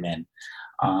 ladies and men,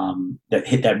 that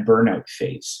hit that burnout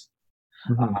phase.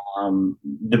 Mm-hmm.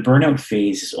 The burnout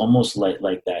phase is almost like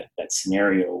that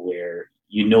scenario where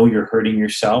you know you're hurting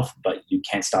yourself, but you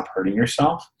can't stop hurting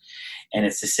yourself. And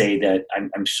it's to say that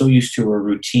I'm so used to a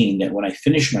routine that when I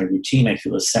finish my routine, I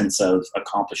feel a sense of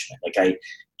accomplishment. Like I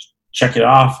check it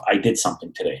off. I did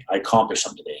something today. I accomplished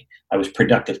something today. I was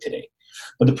productive today.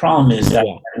 But the problem is that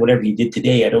whatever you did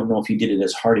today, I don't know if you did it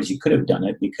as hard as you could have done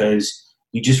it because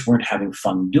you just weren't having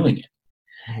fun doing it.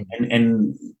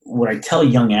 And what I tell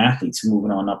young athletes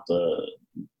moving on up the,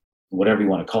 whatever you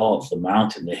want to call it, the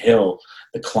mountain, the hill,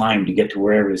 the climb to get to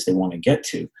wherever it is they want to get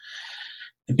to,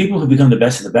 the people who become the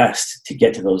best of the best to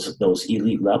get to those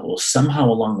elite levels somehow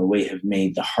along the way have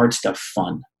made the hard stuff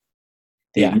fun.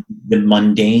 They need the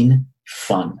mundane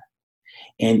fun.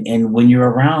 And when you're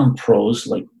around pros,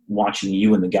 like watching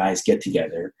you and the guys get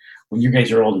together, when you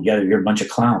guys are all together, you're a bunch of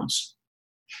clowns.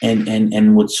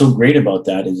 And what's so great about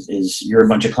that is you're a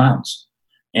bunch of clowns.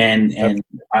 And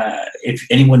if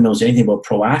anyone knows anything about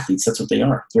pro athletes, that's what they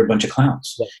are. They're a bunch of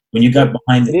clowns. When you got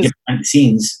behind the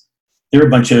scenes, they're a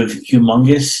bunch of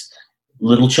humongous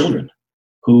little children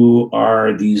who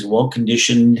are these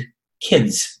well-conditioned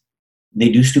kids. They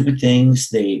do stupid things.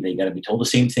 They got to be told the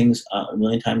same things a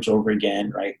million times over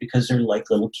again, right? Because they're like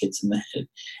little kids in the head.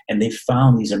 And they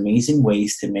found these amazing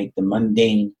ways to make the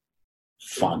mundane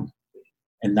fun.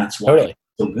 And that's why it's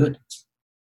so good.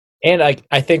 And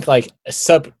I think I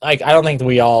don't think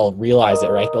we all realize it,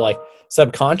 right? But like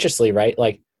subconsciously, right?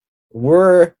 Like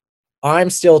I'm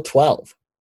still 12.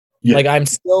 Yeah. Like I am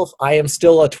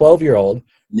still a 12-year-old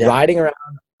riding around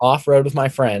off-road with my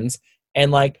friends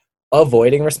and like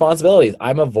avoiding responsibilities.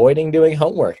 I'm avoiding doing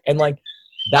homework. And like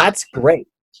that's great.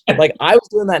 Like I was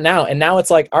doing that now, and now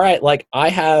it's like, all right, like I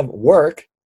have work,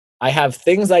 I have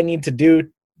things I need to do,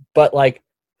 but like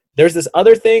there's this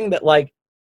other thing that like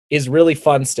is really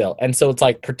fun still. And so it's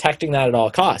like protecting that at all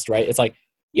costs, right? It's like,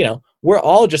 you know, we're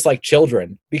all just like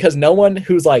children, because no one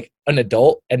who's like an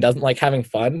adult and doesn't like having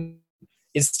fun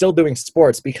is still doing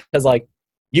sports, because like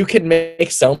you can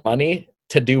make so much money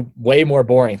to do way more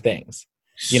boring things.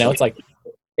 You know, it's like,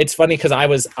 it's funny because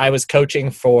I was coaching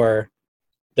for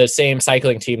the same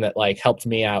cycling team that like helped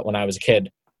me out when I was a kid.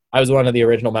 I was one of the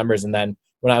original members. And then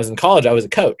when I was in college, I was a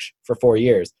coach for 4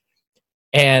 years.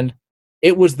 And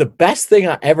it was the best thing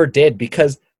I ever did,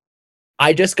 because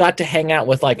I just got to hang out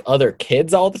with like other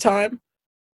kids all the time.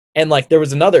 And like there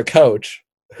was another coach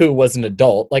who was an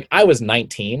adult. Like I was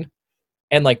 19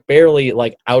 and like barely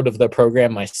like out of the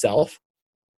program myself.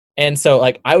 And so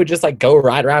like I would just like go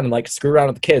ride around and like screw around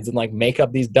with the kids and like make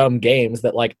up these dumb games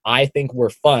that like I think were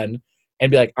fun and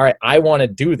be like, all right, I want to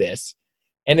do this.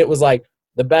 And it was like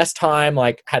the best time,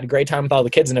 like had a great time with all the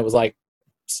kids. And it was like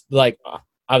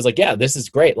I was like, yeah, this is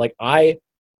great. Like I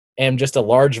am just a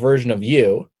large version of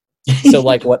you. So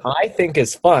like what I think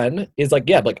is fun is like,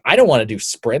 yeah, like I don't want to do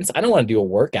sprints. I don't want to do a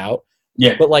workout.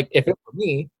 Yeah. But like if it were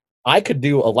me, I could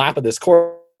do a lap of this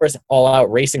course all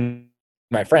out racing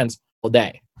my friends all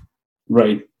day.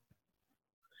 Right.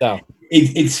 So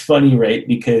it's funny, right?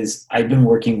 Because I've been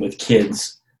working with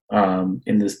kids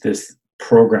in this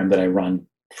program that I run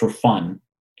for fun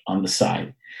on the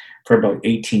side for about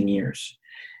 18 years.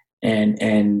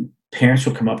 And parents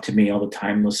will come up to me all the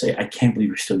time and they'll say, I can't believe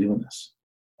you're still doing this.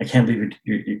 I can't believe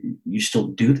you still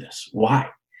do this. Why?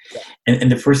 Yeah.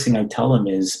 And the first thing I tell them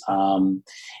is,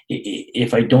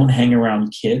 if I don't hang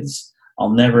around kids,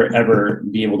 I'll never, ever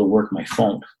be able to work my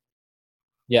phone.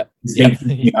 Yep. They teach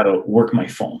me how to work my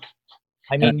phone.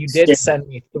 I mean, you did send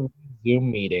me 3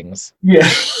 Zoom meetings. Yeah.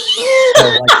 So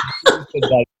like, you could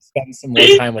like spend some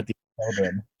more time with these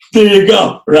children. There you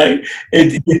go. Right.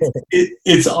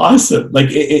 It's awesome. Like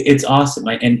it's awesome.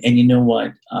 And you know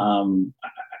what?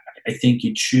 I think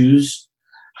you choose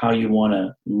how you want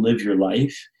to live your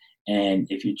life. And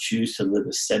if you choose to live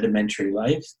a sedimentary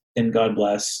life, then God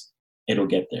bless, it'll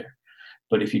get there.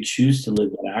 But if you choose to live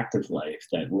that active life,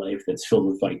 that life that's filled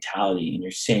with vitality, and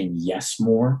you're saying yes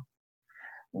more,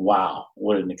 wow,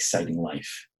 what an exciting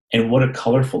life. And what a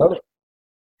colorful life.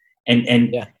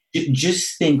 And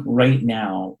just think right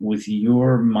now with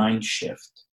your mind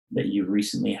shift that you've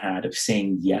recently had of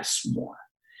saying yes more.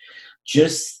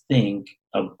 Just think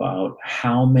about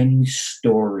how many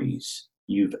stories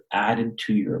you've added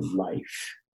to your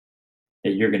life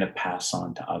that you're going to pass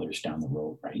on to others down the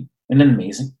road, right? Isn't that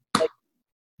amazing?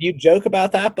 You joke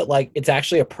about that, but like it's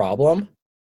actually a problem,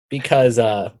 because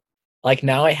like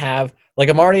now I have like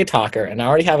I'm already a talker and I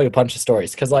already have like, a bunch of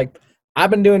stories, because like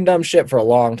I've been doing dumb shit for a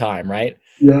long time, right?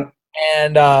 Yeah.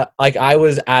 And like I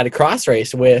was at a cross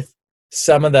race with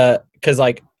some of the, because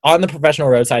like on the professional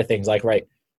road side of things, like right,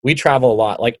 we travel a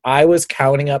lot. Like I was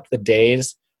counting up the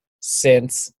days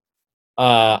since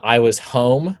I was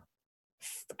home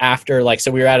after, like,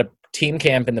 so we were at a team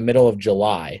camp in the middle of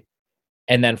July.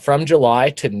 And then from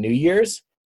July to New Year's,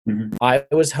 I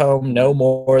was home no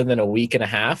more than a week and a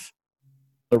half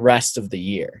the rest of the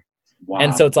year. Wow.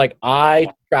 And so it's like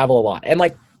I travel a lot. And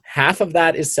like half of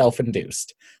that is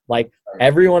self-induced. Like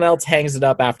everyone else hangs it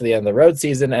up after the end of the road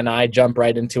season, and I jump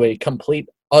right into a complete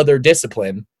other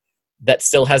discipline that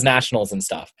still has nationals and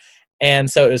stuff. And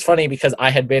so it was funny because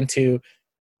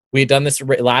we had done this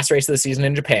last race of the season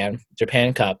in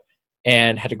Japan Cup,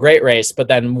 and had a great race. But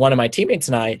then one of my teammates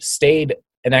and I stayed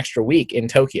an extra week in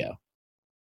Tokyo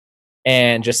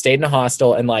and just stayed in a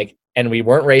hostel, and we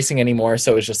weren't racing anymore.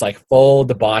 So it was just like full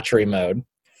debauchery mode.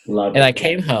 And I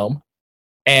came home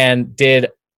and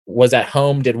was at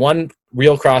home, did one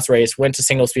real cross race, went to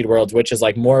Single Speed Worlds, which is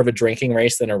like more of a drinking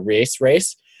race than a race.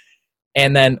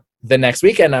 And then the next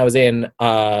weekend I was in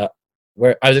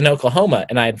Oklahoma,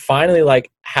 and I had finally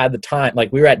like had the time,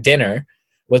 like we were at dinner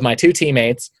with my 2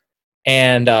 teammates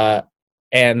and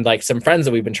like some friends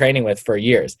that we've been training with for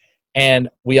years. And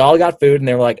we all got food, and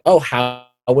they were like, "Oh, how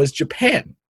was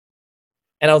Japan?"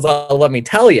 And I was like, "Let me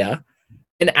tell you."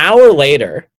 An hour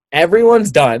later,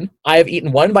 everyone's done. I have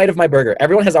eaten 1 bite of my burger.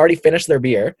 Everyone has already finished their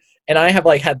beer. And I have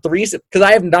like had 3, because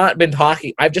I have not been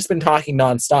talking. I've just been talking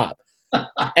nonstop.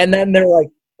 And then they're like,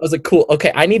 I was like, cool.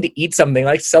 Okay, I need to eat something.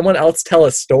 Like someone else tell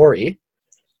a story.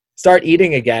 Start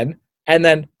eating again. And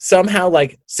then somehow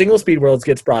like Single Speed Worlds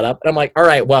gets brought up. And I'm like, all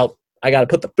right, well, I got to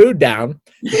put the food down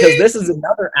because this is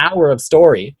another hour of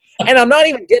story. And I'm not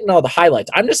even getting all the highlights.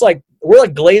 I'm just like, we're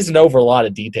like glazing over a lot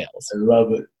of details. I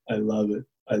love it. I love it.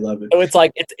 I love it. So it's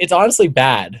like, it's honestly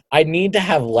bad. I need to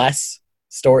have less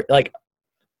story. Like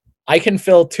I can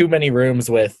fill too many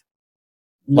rooms with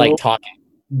like talking.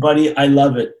 Buddy, I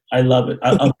love it. I love it.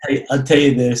 I'll tell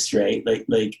you this, right?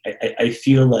 Like I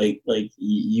feel like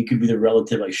you could be the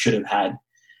relative I should have had.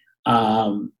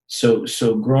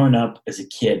 So growing up as a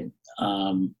kid,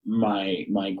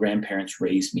 my grandparents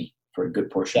raised me for a good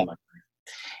portion of my life.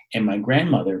 And my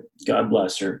grandmother, God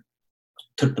bless her,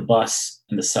 took the bus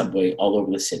and the subway all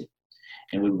over the city.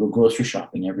 And we would go grocery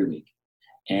shopping every week.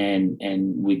 And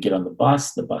we'd get on the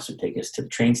bus would take us to the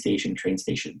train station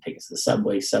would take us to the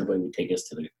subway would take us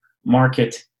to the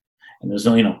market. And there's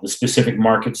no, the specific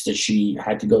markets that she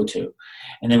had to go to.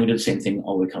 And then we did the same thing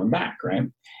all the way coming back, right?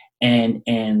 And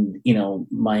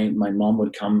my mom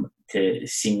would come to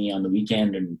see me on the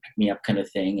weekend and pick me up kind of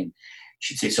thing. And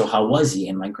she'd say, "So how was he?"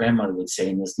 And my grandmother would say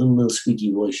in this little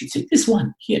squeaky voice, she'd say, "This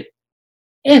one here,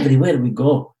 everywhere we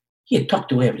go, he talk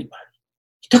to everybody.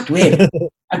 He talk to everybody.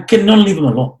 I cannot leave him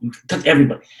alone. He talk to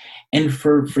everybody." And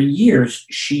for years,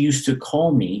 she used to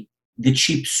call me the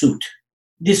cheap suit.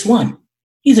 This one,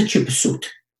 he's a cheap suit.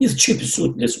 He's a cheap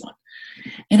suit, this one.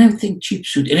 And I would think cheap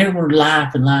suit. And everyone would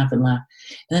laugh and laugh and laugh.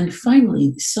 And then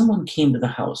finally, someone came to the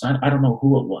house. I don't know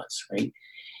who it was, right?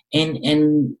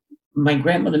 And my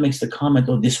grandmother makes the comment,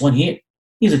 "Oh, this one here,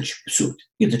 he's a cheap suit.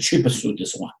 He's a cheaper suit,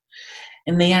 this one."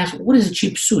 And they ask, "What is a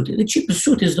cheap suit?" The cheap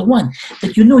suit is the one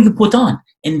that you put on.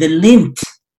 And the lint,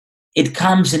 it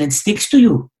comes and it sticks to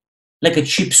you. Like a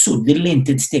cheap suit, the lint,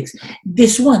 it sticks.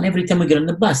 This one, every time we get on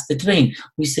the bus, the train,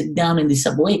 we sit down in the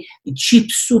subway, the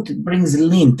cheap suit, it brings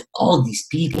lint. All these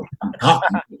people come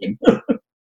talking to him.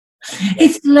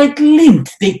 It's like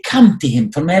lint. They come to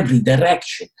him from every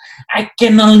direction. I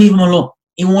cannot leave him alone.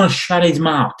 He won't shut his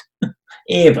mouth.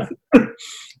 Ever.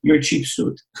 You're a cheap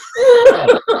suit.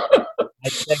 I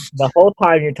think the whole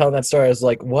time you're telling that story, I was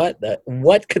like, what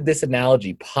could this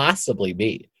analogy possibly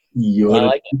be? You're I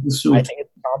like a suit. I think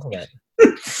it's a compliment.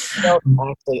 You don't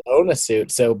actually own a suit,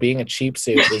 so being a cheap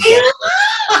suit is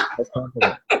a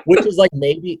compliment. Which is like,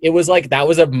 maybe it was like that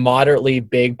was a moderately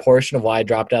big portion of why I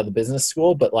dropped out of the business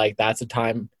school, but like that's a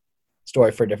time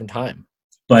story for a different time.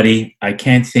 Buddy, I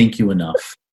can't thank you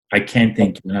enough.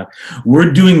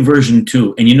 We're doing version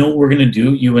 2, and you know what we're gonna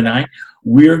do, you and I?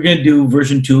 We're gonna do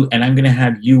version 2, and I'm gonna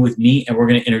have you with me, and we're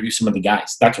gonna interview some of the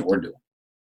guys. That's what we're doing.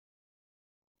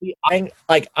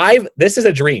 This is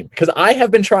a dream because I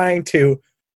have been trying to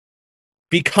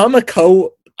become I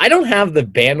don't have the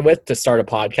bandwidth to start a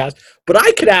podcast, but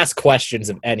I could ask questions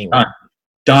of anyone.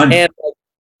 Done. And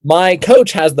my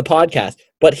coach has the podcast,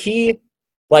 but we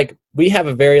have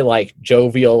a very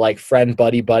jovial, friend,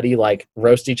 buddy,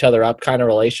 roast each other up kind of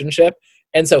relationship.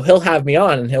 And so he'll have me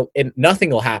on and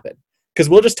nothing will happen because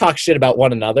we'll just talk shit about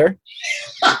one another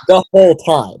the whole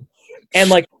time. And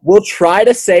we'll try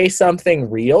to say something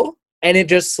real, and it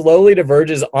just slowly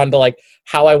diverges onto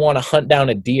how I want to hunt down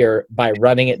a deer by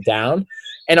running it down.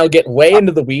 And I'll get way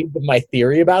into the weeds of my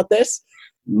theory about this.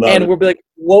 We'll be like,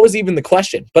 what was even the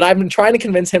question? But I've been trying to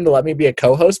convince him to let me be a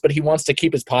co-host, but he wants to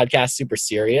keep his podcast super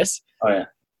serious. Oh, yeah.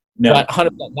 No. But 100%,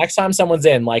 next time someone's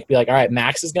in, be like, all right,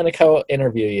 Max is going to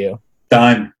co-interview you.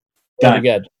 Done. Very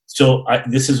good. So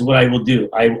this is what I will do.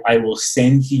 I will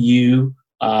send to you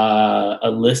a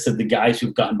list of the guys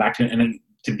who've gotten back to me. And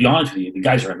to be honest with you, the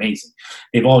guys are amazing.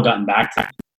 They've all gotten back to me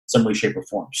in some way, shape, or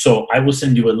form. So I will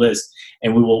send you a list,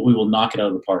 and we will knock it out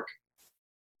of the park.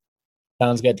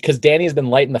 Sounds good. Because Danny's been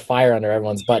lighting the fire under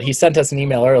everyone's butt. He sent us an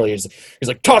email earlier. He's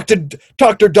like, talk to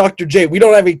Dr. J. We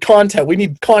don't have any content. We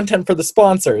need content for the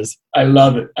sponsors. I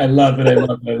love it.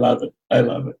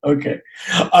 Okay.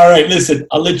 All right. Listen,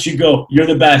 I'll let you go. You're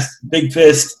the best. Big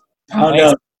fist. Pound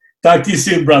out. Talk to you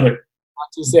soon, brother.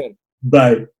 Talk to you soon.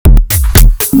 Bye.